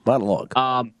here. Monologue.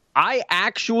 I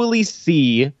actually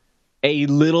see a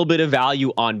little bit of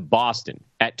value on Boston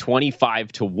at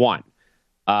 25-1.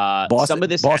 Some of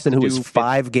this Boston, who is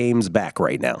 5 games back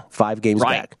right now. 5 games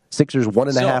back. Sixers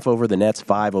 1.5 over the Nets,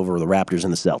 5 over the Raptors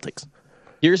and the Celtics.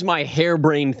 Here's my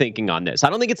harebrained thinking on this. I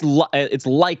don't think it's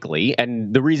likely,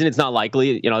 and the reason it's not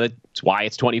likely, that's why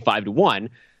it's 25-1.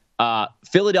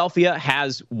 Philadelphia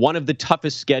has one of the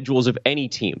toughest schedules of any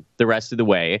team the rest of the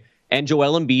way, and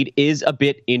Joel Embiid is a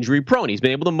bit injury prone. He's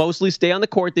been able to mostly stay on the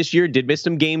court this year, did miss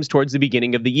some games towards the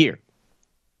beginning of the year.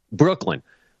 Brooklyn.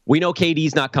 We know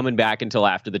KD's not coming back until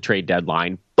after the trade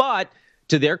deadline, but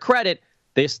to their credit,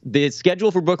 the schedule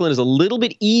for Brooklyn is a little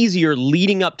bit easier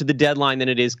leading up to the deadline than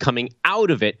it is coming out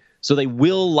of it, so they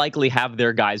will likely have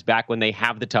their guys back when they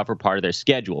have the tougher part of their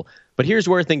schedule. But here's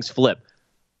where things flip.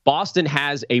 Boston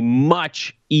has a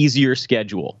much easier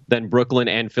schedule than Brooklyn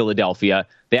and Philadelphia.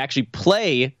 They actually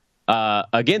play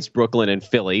against Brooklyn and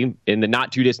Philly in the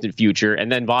not too distant future,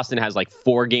 and then Boston has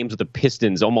 4 games with the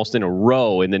Pistons almost in a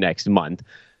row in the next month.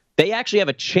 They actually have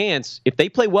a chance, if they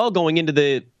play well going into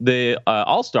the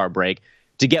All-Star break,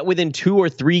 to get within 2 or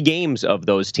 3 games of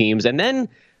those teams. And then,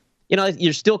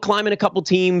 you're still climbing a couple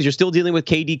teams. You're still dealing with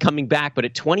KD coming back. But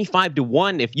at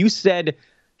 25-1, if you said,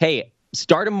 hey,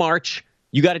 start of March,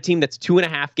 you got a team that's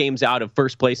 2.5 games out of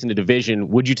first place in the division,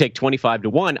 would you take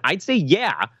 25-1? I'd say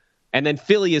yeah. And then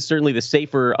Philly is certainly the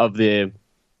safer of the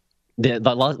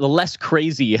less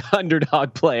crazy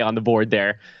underdog play on the board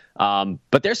there.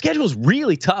 But their schedule is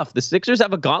really tough. The Sixers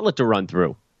have a gauntlet to run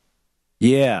through.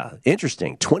 Yeah,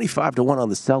 interesting. 25-1 on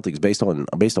the Celtics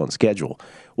based on schedule.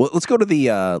 Well, let's go to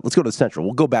the Central.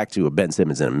 We'll go back to Ben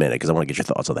Simmons in a minute because I want to get your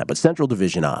thoughts on that. But Central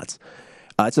Division odds.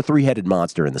 It's a 3-headed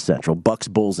monster in the Central. Bucks,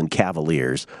 Bulls, and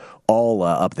Cavaliers all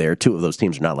up there. 2 of those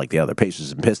teams are not like the other.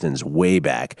 Pacers and Pistons way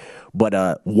back. But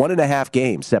 1.5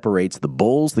 games separates the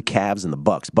Bulls, the Cavs, and the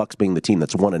Bucks. Bucks being the team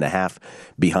that's 1.5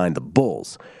 behind the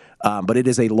Bulls. But it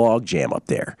is a log jam up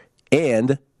there.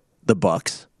 And the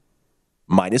Bucks,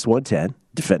 minus 110,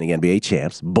 defending NBA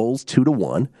champs. Bulls,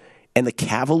 2-1. And the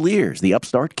Cavaliers, the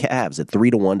upstart Cavs, at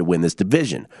 3-1 to win this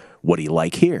division. What do you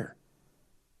like here?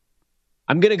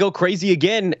 I'm going to go crazy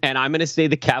again, and I'm going to say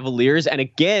the Cavaliers. And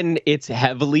again, it's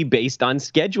heavily based on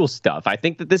schedule stuff. I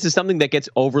think that this is something that gets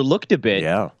overlooked a bit.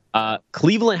 Yeah.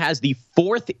 Cleveland has the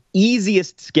 4th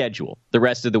easiest schedule the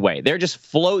rest of the way. They're just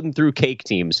floating through cake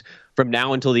teams from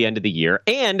now until the end of the year.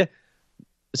 And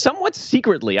somewhat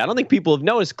secretly, I don't think people have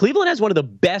noticed, Cleveland has one of the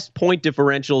best point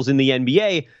differentials in the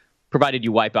NBA, provided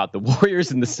you wipe out the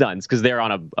Warriors and the Suns, because they're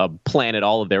on a planet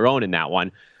all of their own in that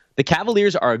one. The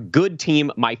Cavaliers are a good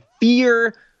team. My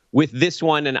fear with this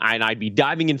one, and I'd be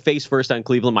diving in face first on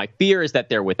Cleveland, my fear is that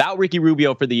they're without Ricky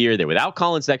Rubio for the year. They're without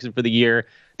Colin Sexton for the year.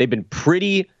 They've been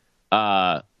pretty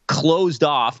closed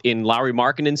off in Lauri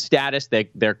Markkanen's status.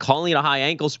 They're calling it a high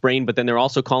ankle sprain, but then they're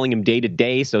also calling him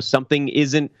day-to-day, so something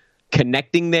isn't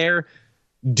connecting there.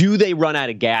 Do they run out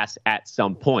of gas at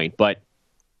some point? But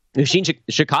you've seen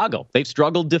Chicago. They've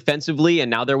struggled defensively, and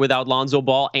now they're without Lonzo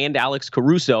Ball and Alex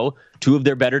Caruso, two of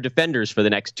their better defenders for the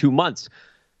next 2 months.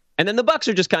 And then the Bucks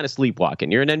are just kind of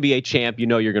sleepwalking. You're an NBA champ. You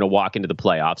know you're going to walk into the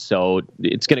playoffs, so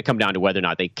it's going to come down to whether or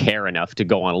not they care enough to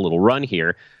go on a little run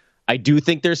here. I do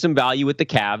think there's some value with the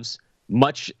Cavs,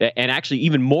 much and actually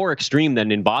even more extreme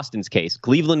than in Boston's case.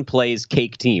 Cleveland plays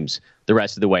cake teams the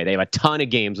rest of the way. They have a ton of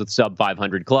games with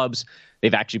sub-500 clubs.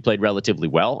 They've actually played relatively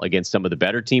well against some of the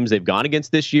better teams they've gone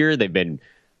against this year. They've been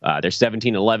they're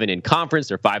 17-11 in conference.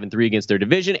 They're 5-3 against their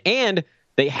division, and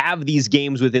they have these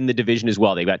games within the division as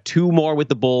well. They've got 2 more with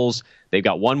the Bulls. They've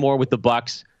got 1 more with the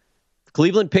Bucks. If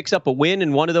Cleveland picks up a win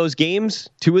in one of those games,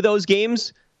 2 of those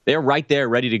games, they're right there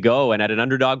ready to go. And at an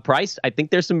underdog price, I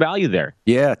think there's some value there.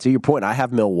 Yeah, to your point, I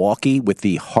have Milwaukee with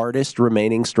the hardest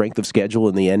remaining strength of schedule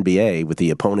in the NBA with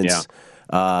the opponents'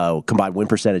 combined win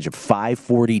percentage of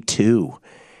 .542.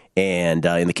 And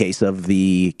in the case of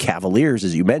the Cavaliers,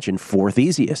 as you mentioned, 4th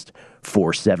easiest,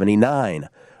 .479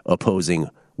 opposing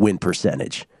win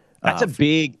percentage. That's a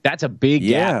big gap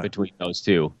between those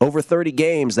two. Over 30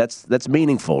 games, that's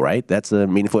meaningful, right? That's a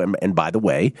meaningful. And by the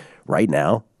way, right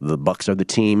now the Bucks are the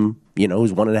team,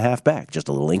 who's 1.5 back. Just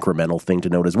a little incremental thing to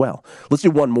note as well. Let's do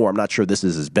one more. I'm not sure this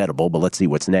is as bettable, but let's see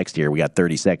what's next here. We got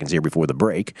 30 seconds here before the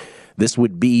break. This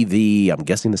would be I'm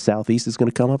guessing the Southeast is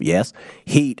going to come up. Yes,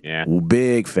 Heat,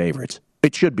 big favorites.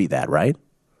 It should be that, right?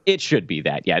 It should be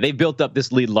that, yeah. They've built up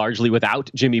this lead largely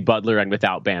without Jimmy Butler and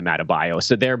without Bam Adebayo,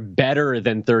 so they're better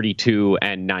than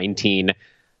 32-19.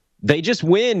 They just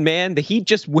win, man. The Heat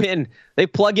just win. They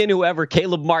plug in whoever.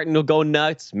 Caleb Martin will go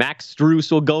nuts. Max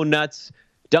Strus will go nuts.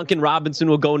 Duncan Robinson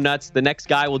will go nuts. The next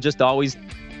guy will just always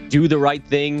do the right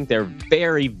thing. They're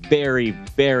very, very,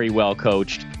 very well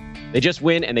coached. They just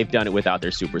win, and they've done it without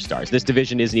their superstars. This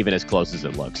division isn't even as close as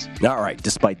it looks. All right,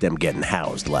 despite them getting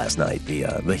housed last night,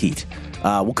 the Heat.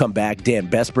 We'll come back. Dan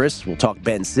Besbris. We'll talk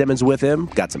Ben Simmons with him.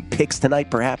 Got some picks tonight,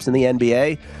 perhaps, in the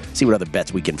NBA. See what other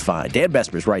bets we can find. Dan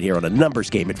Besbris right here on A Numbers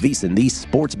Game at VSiN, the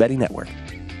Sports Betting Network.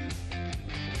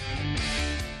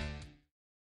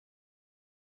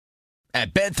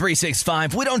 At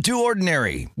Bet365, we don't do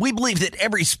ordinary. We believe that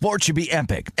every sport should be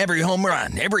epic. Every home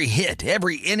run, every hit,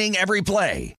 every inning, every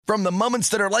play. From the moments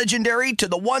that are legendary to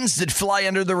the ones that fly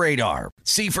under the radar.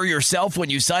 See for yourself when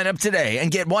you sign up today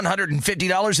and get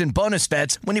 $150 in bonus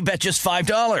bets when you bet just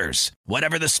 $5.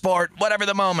 Whatever the sport, whatever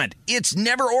the moment, it's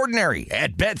never ordinary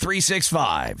at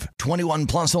Bet365. 21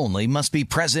 plus only. Must be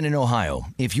present in Ohio.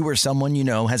 If you or someone you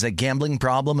know has a gambling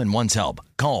problem and wants help,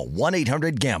 call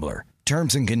 1-800-GAMBLER.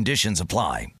 Terms and conditions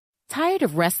apply. Tired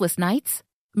of restless nights?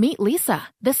 Meet Leesa,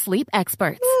 the sleep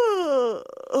experts.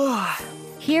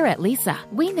 Here at Leesa,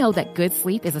 we know that good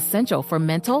sleep is essential for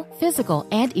mental, physical,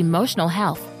 and emotional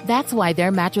health. That's why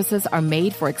their mattresses are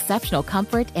made for exceptional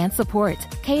comfort and support,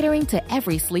 catering to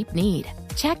every sleep need.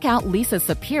 Check out Leesa's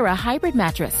Sapira Hybrid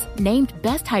Mattress, named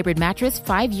Best Hybrid Mattress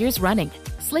 5 years running.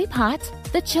 Sleep hot?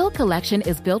 The Chill Collection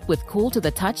is built with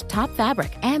cool-to-the-touch top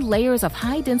fabric and layers of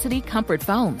high-density comfort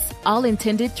foams, all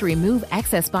intended to remove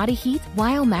excess body heat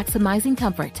while maximizing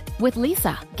comfort. With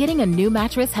Leesa, getting a new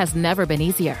mattress has never been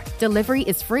easier. Delivery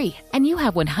is free, and you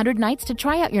have 100 nights to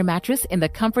try out your mattress in the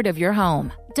comfort of your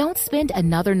home. Don't spend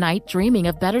another night dreaming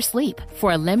of better sleep.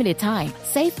 For a limited time,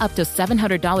 save up to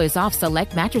 $700 off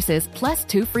select mattresses plus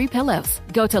 2 free pillows.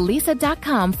 Go to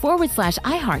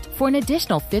leesa.com/iHeart for an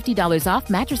additional $50 off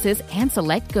mattresses and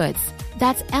select goods.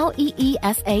 That's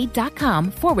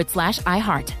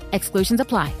LEESA.com/iHeart. Exclusions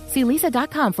apply. See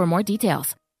leesa.com for more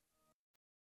details.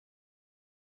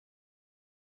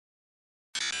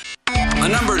 A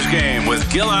Numbers Game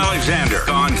with Gil Alexander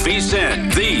on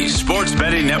VSiN, the Sports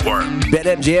Betting Network.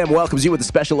 BetMGM welcomes you with a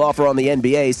special offer on the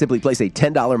NBA. Simply place a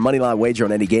 $10 moneyline wager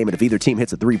on any game, and if either team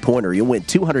hits a three-pointer, you'll win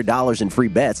 $200 in free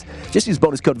bets. Just use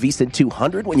bonus code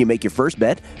VSiN200 when you make your first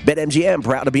bet. BetMGM,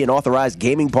 proud to be an authorized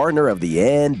gaming partner of the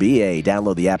NBA.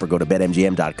 Download the app or go to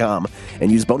BetMGM.com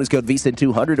and use bonus code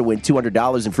VSiN200 to win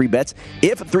 $200 in free bets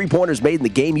if a three-pointer is made in the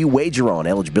game you wager on.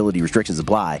 Eligibility restrictions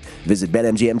apply. Visit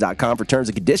BetMGM.com for terms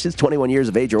and conditions. 21 years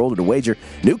of age or older to wager.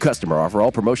 New customer offer.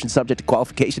 All promotions subject to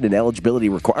qualification and eligibility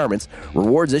requirements.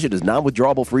 Rewards issued as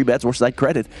non-withdrawable free bets or site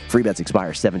credit. Free bets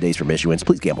expire 7 days from issuance.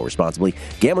 Please gamble responsibly.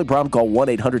 Gambling problem? Call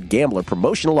 1-800-GAMBLER.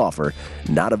 Promotional offer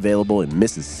not available in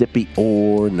Mississippi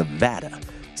or Nevada.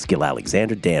 Gil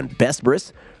Alexander, Dan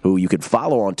Besbris, who you can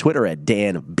follow on Twitter at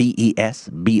Dan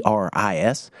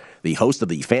BESBRIS, the host of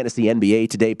the Fantasy NBA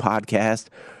Today podcast.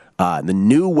 The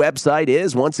new website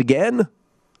is, once again,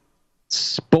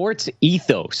 Sports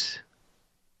Ethos.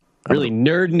 Really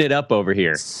nerding it up over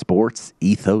here.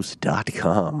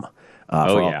 Sportsethos.com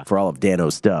for all of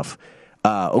Dano's stuff.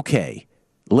 Okay,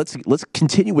 let's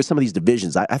continue with some of these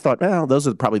divisions. I thought, well, those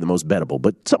are probably the most bettable,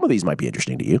 but some of these might be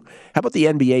interesting to you. How about the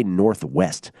NBA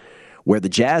Northwest, where the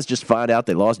Jazz just found out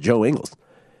they lost Joe Ingles?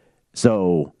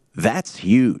 So that's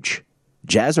huge.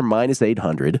 Jazz are minus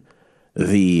 800.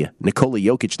 The Nikola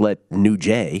Jokic-led New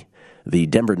Jay, the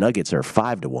Denver Nuggets are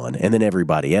 5-1, and then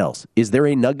everybody else. Is there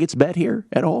a Nuggets bet here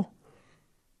at all?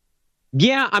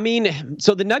 Yeah, I mean,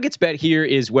 so the Nuggets bet here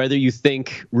is whether you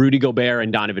think Rudy Gobert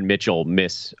and Donovan Mitchell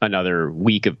miss another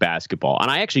week of basketball.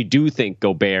 And I actually do think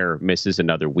Gobert misses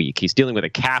another week. He's dealing with a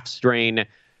calf strain.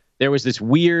 There was this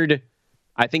weird,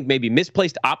 I think maybe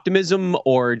misplaced optimism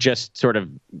or just sort of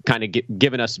kind of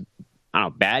giving us, I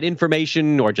don't know, bad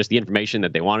information or just the information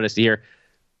that they wanted us to hear.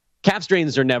 Calf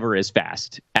strains are never as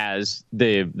fast as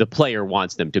the player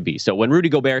wants them to be. So when Rudy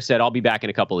Gobert said, I'll be back in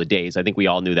a couple of days, I think we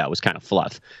all knew that was kind of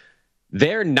fluff.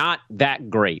 They're not that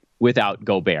great without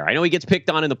Gobert. I know he gets picked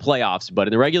on in the playoffs, but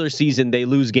in the regular season, they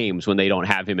lose games when they don't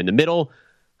have him in the middle.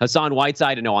 Hassan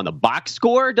Whiteside, I know on the box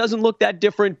score doesn't look that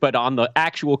different, but on the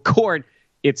actual court,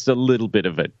 it's a little bit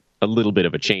of a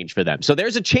change for them. So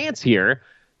there's a chance here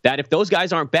that if those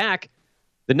guys aren't back,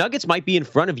 the Nuggets might be in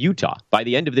front of Utah by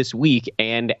the end of this week.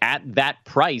 And at that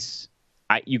price,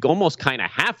 you almost kind of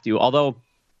have to, although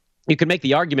you could make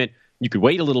the argument you could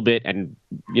wait a little bit and,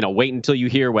 wait until you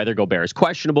hear whether Gobert is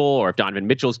questionable or if Donovan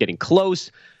Mitchell is getting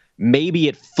close. Maybe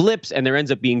it flips and there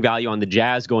ends up being value on the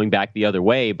Jazz going back the other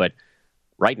way. But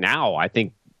right now, I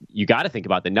think you got to think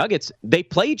about the Nuggets. They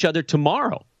play each other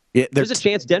tomorrow. Yeah, there's a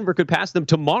chance Denver could pass them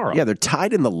tomorrow. Yeah, they're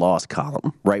tied in the loss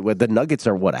column, right? Where the Nuggets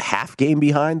are, a half game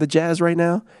behind the Jazz right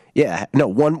now? Yeah, no,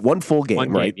 one full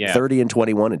game, right? Yeah.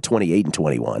 30-21 and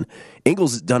 28-21.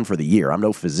 Ingles is done for the year. I'm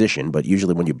no physician, but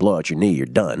usually when you blow out your knee, you're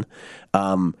done.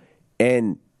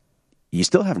 And you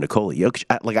still have Nikola Jokic.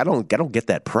 I don't get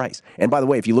that price. And by the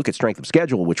way, if you look at strength of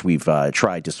schedule, which we've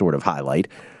tried to sort of highlight,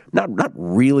 not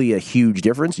really a huge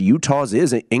difference. Utah's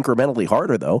is incrementally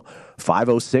harder, though.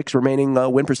 506 remaining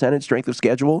win percentage strength of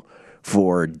schedule.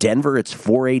 For Denver, it's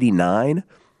 489.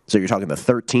 So you're talking the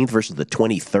 13th versus the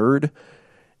 23rd.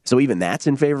 So even that's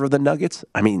in favor of the Nuggets.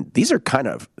 I mean, these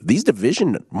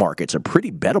division markets are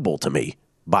pretty bettable to me,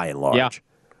 by and large. Yeah,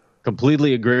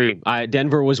 completely agree.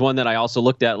 Denver was one that I also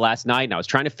looked at last night, and I was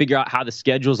trying to figure out how the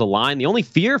schedules align. The only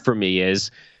fear for me is,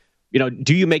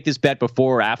 do you make this bet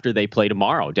before or after they play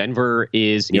tomorrow? Denver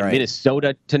is in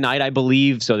Minnesota tonight, I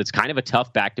believe, so it's kind of a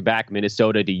tough back-to-back,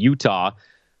 Minnesota to Utah.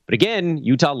 But again,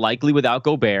 Utah likely without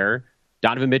Gobert.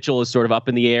 Donovan Mitchell is sort of up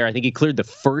in the air. I think he cleared the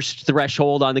first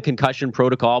threshold on the concussion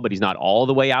protocol, but he's not all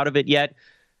the way out of it yet.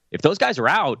 If those guys are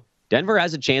out, Denver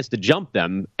has a chance to jump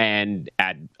them, and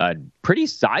at a pretty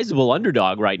sizable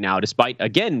underdog right now, despite,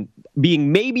 again,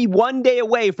 being maybe one day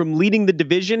away from leading the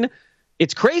division.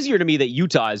 It's crazier to me that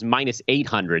Utah is minus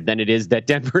 800 than it is that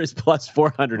Denver is plus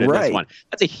 400 in this one.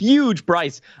 That's a huge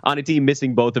price on a team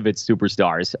missing both of its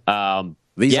superstars.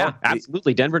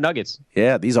 Absolutely. Denver Nuggets.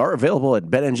 Yeah, these are available at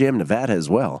BetMGM Nevada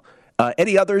as well.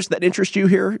 Any others that interest you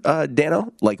here,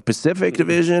 Dano? Like Pacific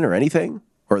Division or anything?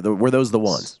 Or were those the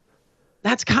ones?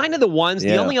 That's kind of the ones.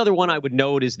 Yeah. The only other one I would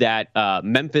note is that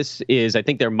Memphis is, I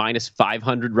think they're minus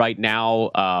 500 right now.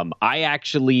 I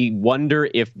actually wonder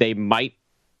if they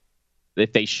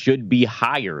should be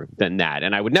higher than that.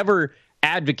 And I would never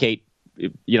advocate,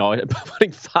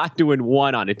 putting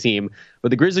 5-1 on a team. But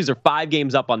the Grizzlies are 5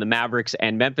 games up on the Mavericks,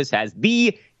 and Memphis has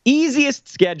the easiest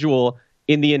schedule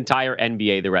in the entire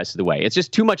NBA the rest of the way. It's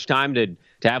just too much time to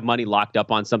have money locked up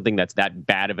on something that's that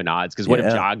bad of an odds. Because what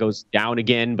if Ja goes down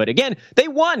again? But again, they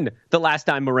won the last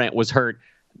time Morant was hurt.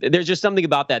 There's just something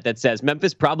about that says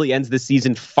Memphis probably ends the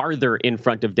season farther in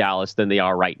front of Dallas than they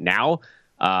are right now.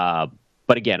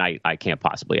 But again, I can't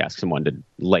possibly ask someone to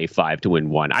lay 5 to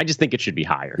win 1. I just think it should be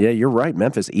higher. Yeah, you're right.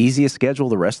 Memphis, easiest schedule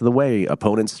the rest of the way.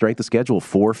 Opponent's strength of schedule,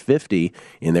 450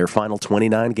 in their final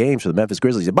 29 games for the Memphis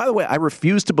Grizzlies. And by the way, I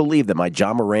refuse to believe that my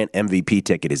Ja Morant MVP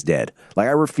ticket is dead. I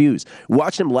refuse.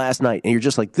 Watched him last night, and you're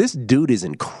just like, this dude is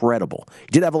incredible.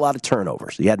 He did have a lot of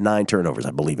turnovers. He had 9 turnovers,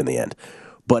 I believe, in the end.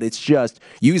 But it's just,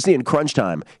 usually in crunch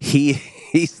time,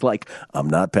 he's like, I'm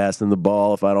not passing the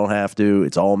ball if I don't have to.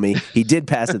 It's all me. He did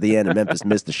pass at the end, and Memphis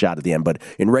missed the shot at the end. But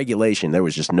in regulation, there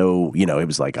was just no, it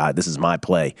was like, this is my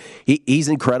play. He's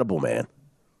incredible, man.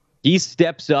 He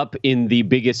steps up in the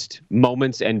biggest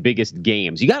moments and biggest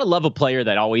games. You got to love a player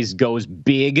that always goes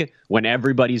big when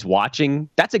everybody's watching.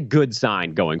 That's a good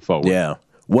sign going forward. Yeah.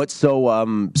 So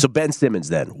Ben Simmons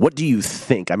then, what do you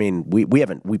think? I mean,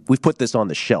 we've put this on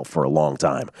the shelf for a long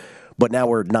time, But now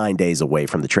we're 9 days away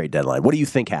from the trade deadline. What do you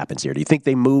think happens here? Do you think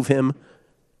they move him?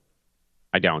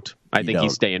 I don't. I think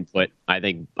he's staying put. I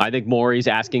think Morey's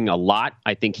asking a lot.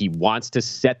 I think he wants to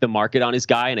set the market on his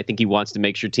guy, and I think he wants to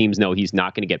make sure teams know he's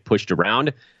not going to get pushed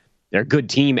around. They're a good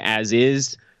team as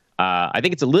is. I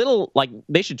think it's a little like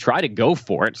they should try to go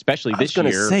for it, especially this year. I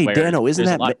was going to say, Dano,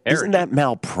 isn't that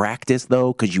malpractice,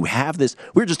 though? Because you have this.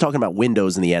 We were just talking about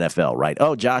windows in the NFL, right?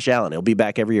 Oh, Josh Allen, he'll be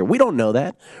back every year. We don't know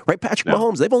that, right? Patrick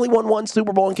Mahomes, they've only won one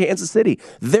Super Bowl in Kansas City.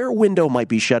 Their window might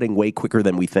be shutting way quicker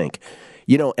than we think.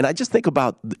 And I just think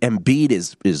about Embiid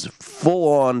is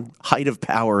full-on height of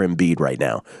power Embiid right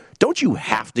now. Don't you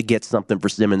have to get something for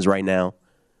Simmons right now?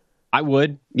 I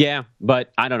would, yeah,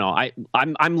 but I don't know.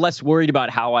 I'm less worried about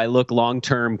how I look long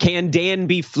term. Can Dan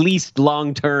be fleeced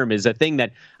long term is a thing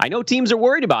that I know teams are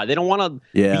worried about. They don't want to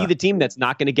be the team that's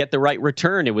not going to get the right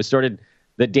return. It was sort of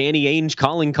the Danny Ainge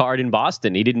calling card in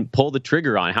Boston. He didn't pull the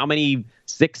trigger on how many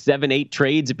 6, 7, 8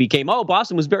 trades it became. Oh,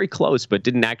 Boston was very close, but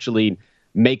didn't actually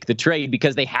make the trade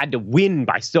because they had to win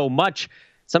by so much.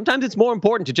 Sometimes it's more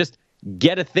important to just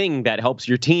get a thing that helps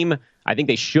your team. I think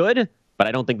they should, but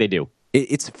I don't think they do.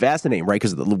 It's fascinating, right?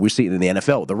 Because we see it in the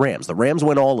NFL with the Rams. The Rams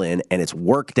went all in, and it's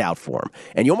worked out for them.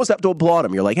 And you almost have to applaud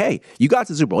them. You're like, hey, you got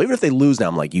to the Super Bowl. Even if they lose now,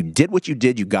 I'm like, you did what you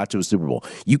did. You got to a Super Bowl.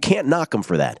 You can't knock them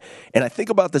for that. And I think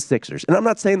about the Sixers, and I'm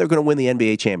not saying they're going to win the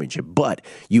NBA championship, but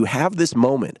you have this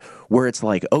moment where it's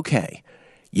like, okay,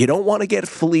 you don't want to get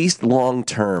fleeced long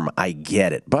term. I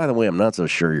get it. By the way, I'm not so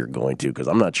sure you're going to because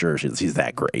I'm not sure he's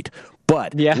that great.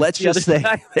 But let's just say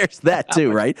there's that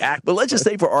too, right? But let's just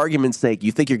say for argument's sake,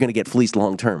 you think you're going to get fleeced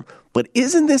long term. But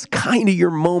isn't this kind of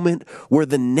your moment where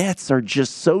the Nets are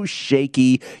just so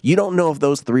shaky? You don't know if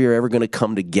those three are ever going to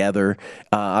come together.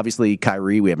 Obviously,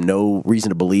 Kyrie, we have no reason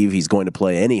to believe he's going to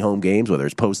play any home games, whether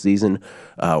it's postseason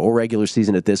or regular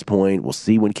season at this point. We'll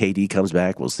see when KD comes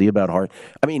back. We'll see about Hart.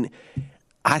 I mean,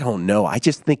 I don't know. I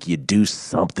just think you do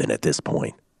something at this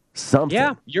point. Something.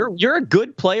 Yeah, you're a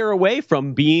good player away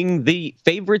from being the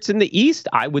favorites in the East,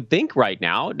 I would think right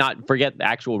now. Not forget the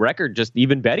actual record, just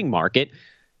even betting market.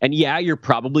 And yeah, you're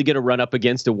probably going to run up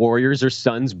against a Warriors or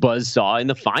Suns buzzsaw in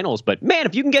the finals. But man,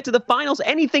 if you can get to the finals,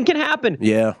 anything can happen.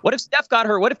 Yeah. What if Steph got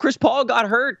hurt? What if Chris Paul got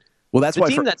hurt? Well, that's the why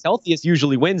team that's healthiest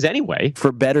usually wins anyway.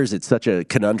 For bettors, it's such a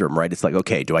conundrum, right? It's like,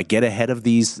 okay, do I get ahead of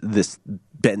this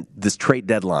trade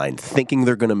deadline, thinking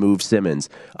they're going to move Simmons?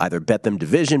 Either bet them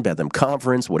division, bet them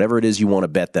conference, whatever it is you want to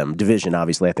bet them. Division,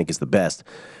 obviously, I think is the best.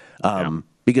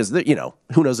 Because,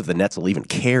 who knows if the Nets will even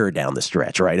care down the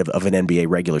stretch, right, of an NBA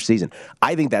regular season.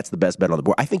 I think that's the best bet on the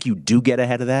board. I think you do get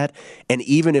ahead of that. And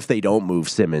even if they don't move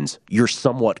Simmons, you're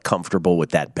somewhat comfortable with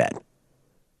that bet.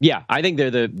 Yeah, I think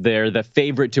they're the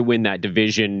favorite to win that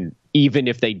division, even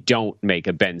if they don't make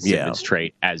a Ben Simmons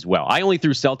trade as well. I only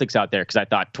threw Celtics out there because I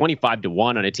thought 25-1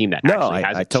 on a team that actually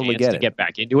has a chance to get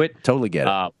back into it. Totally get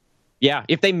it. Yeah,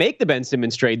 if they make the Ben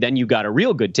Simmons trade, then you got a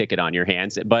real good ticket on your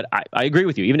hands. But I agree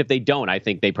with you. Even if they don't, I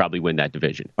think they probably win that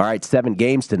division. All right, 7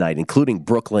 games tonight, including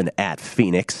Brooklyn at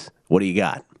Phoenix. What do you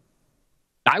got?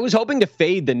 I was hoping to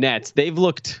fade the Nets. They've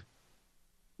looked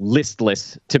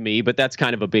listless to me, but that's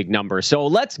kind of a big number. So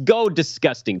let's go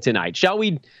disgusting tonight. Shall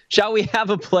we have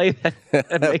a play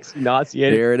that makes you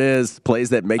nauseated? Here it is.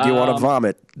 Plays that make you want to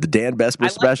vomit. The Dan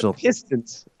Besbris special. The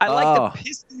Pistons. I like the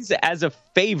Pistons as a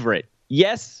favorite.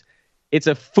 Yes, it's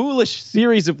a foolish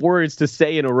series of words to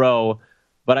say in a row,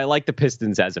 but I like the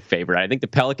Pistons as a favorite. I think the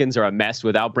Pelicans are a mess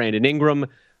without Brandon Ingram.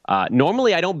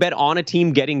 Normally, I don't bet on a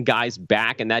team getting guys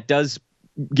back, and that does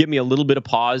give me a little bit of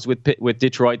pause with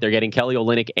Detroit. They're getting Kelly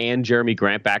Olynyk and Jeremy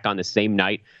Grant back on the same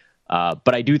night.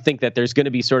 But I do think that there's going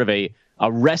to be sort of a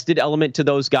rested element to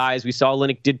those guys. We saw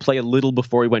Olynyk did play a little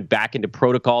before he went back into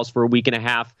protocols for a week and a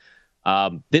half.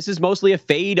 This is mostly a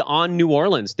fade on New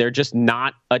Orleans. They're just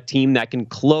not a team that can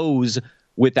close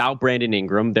without Brandon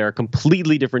Ingram. They're a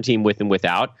completely different team with and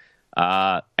without.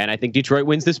 And I think Detroit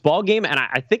wins this ball game. And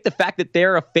I think the fact that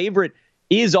they're a favorite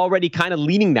is already kind of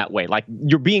leaning that way. Like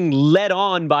you're being led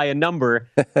on by a number.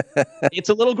 It's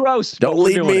a little gross. Don't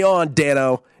lead me on,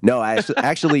 Dano. No,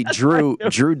 actually, Drew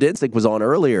Dinsick was on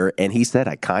earlier, and he said,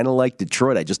 I kind of like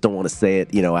Detroit. I just don't want to say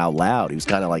it, out loud. He was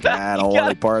kind of like, I don't want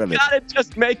any part of it. You got to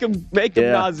just make him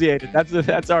nauseated.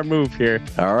 That's our move here.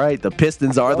 All right, the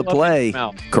Pistons are the play.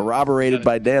 Corroborated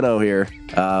by Dano here.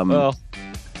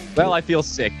 Well, I feel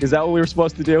sick. Is that what we were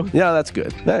supposed to do? Yeah, that's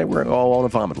good. Hey, we're all want to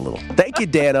vomit a little. Thank you,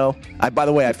 Dano. By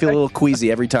the way, I feel a little queasy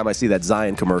every time I see that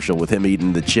Zion commercial with him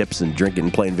eating the chips and drinking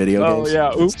and playing video games. Oh,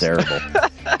 yeah. Oops. It's terrible.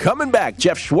 Coming back,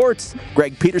 Jeff Schwartz,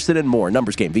 Greg Peterson, and more.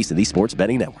 Numbers Game, VSiN, the Sports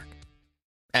Betting Network.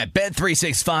 At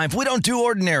Bet365, we don't do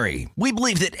ordinary. We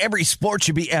believe that every sport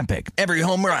should be epic. Every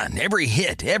home run, every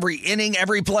hit, every inning,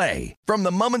 every play. From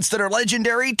the moments that are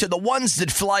legendary to the ones that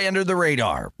fly under the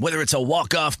radar. Whether it's a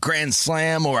walk-off grand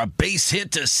slam or a base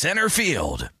hit to center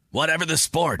field. Whatever the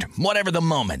sport, whatever the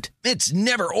moment, it's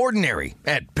never ordinary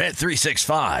at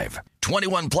Bet365.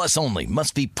 21 plus only.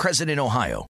 Must be present in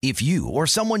Ohio. If you or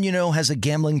someone you know has a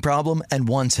gambling problem and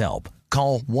wants help,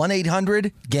 call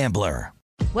 1-800-GAMBLER.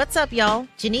 What's up, y'all?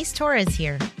 Janice Torres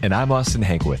here. And I'm Austin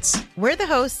Hankwitz. We're the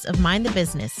hosts of Mind the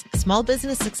Business, Small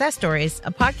Business Success Stories,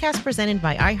 a podcast presented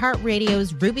by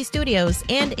iHeartRadio's Ruby Studios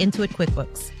and Intuit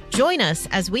QuickBooks. Join us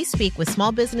as we speak with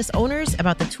small business owners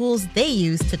about the tools they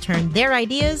use to turn their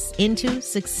ideas into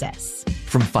success.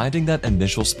 From finding that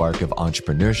initial spark of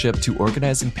entrepreneurship to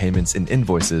organizing payments and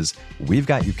invoices, we've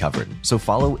got you covered. So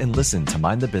follow and listen to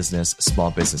Mind the Business,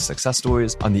 Small Business Success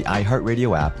Stories on the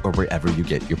iHeartRadio app or wherever you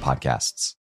get your podcasts.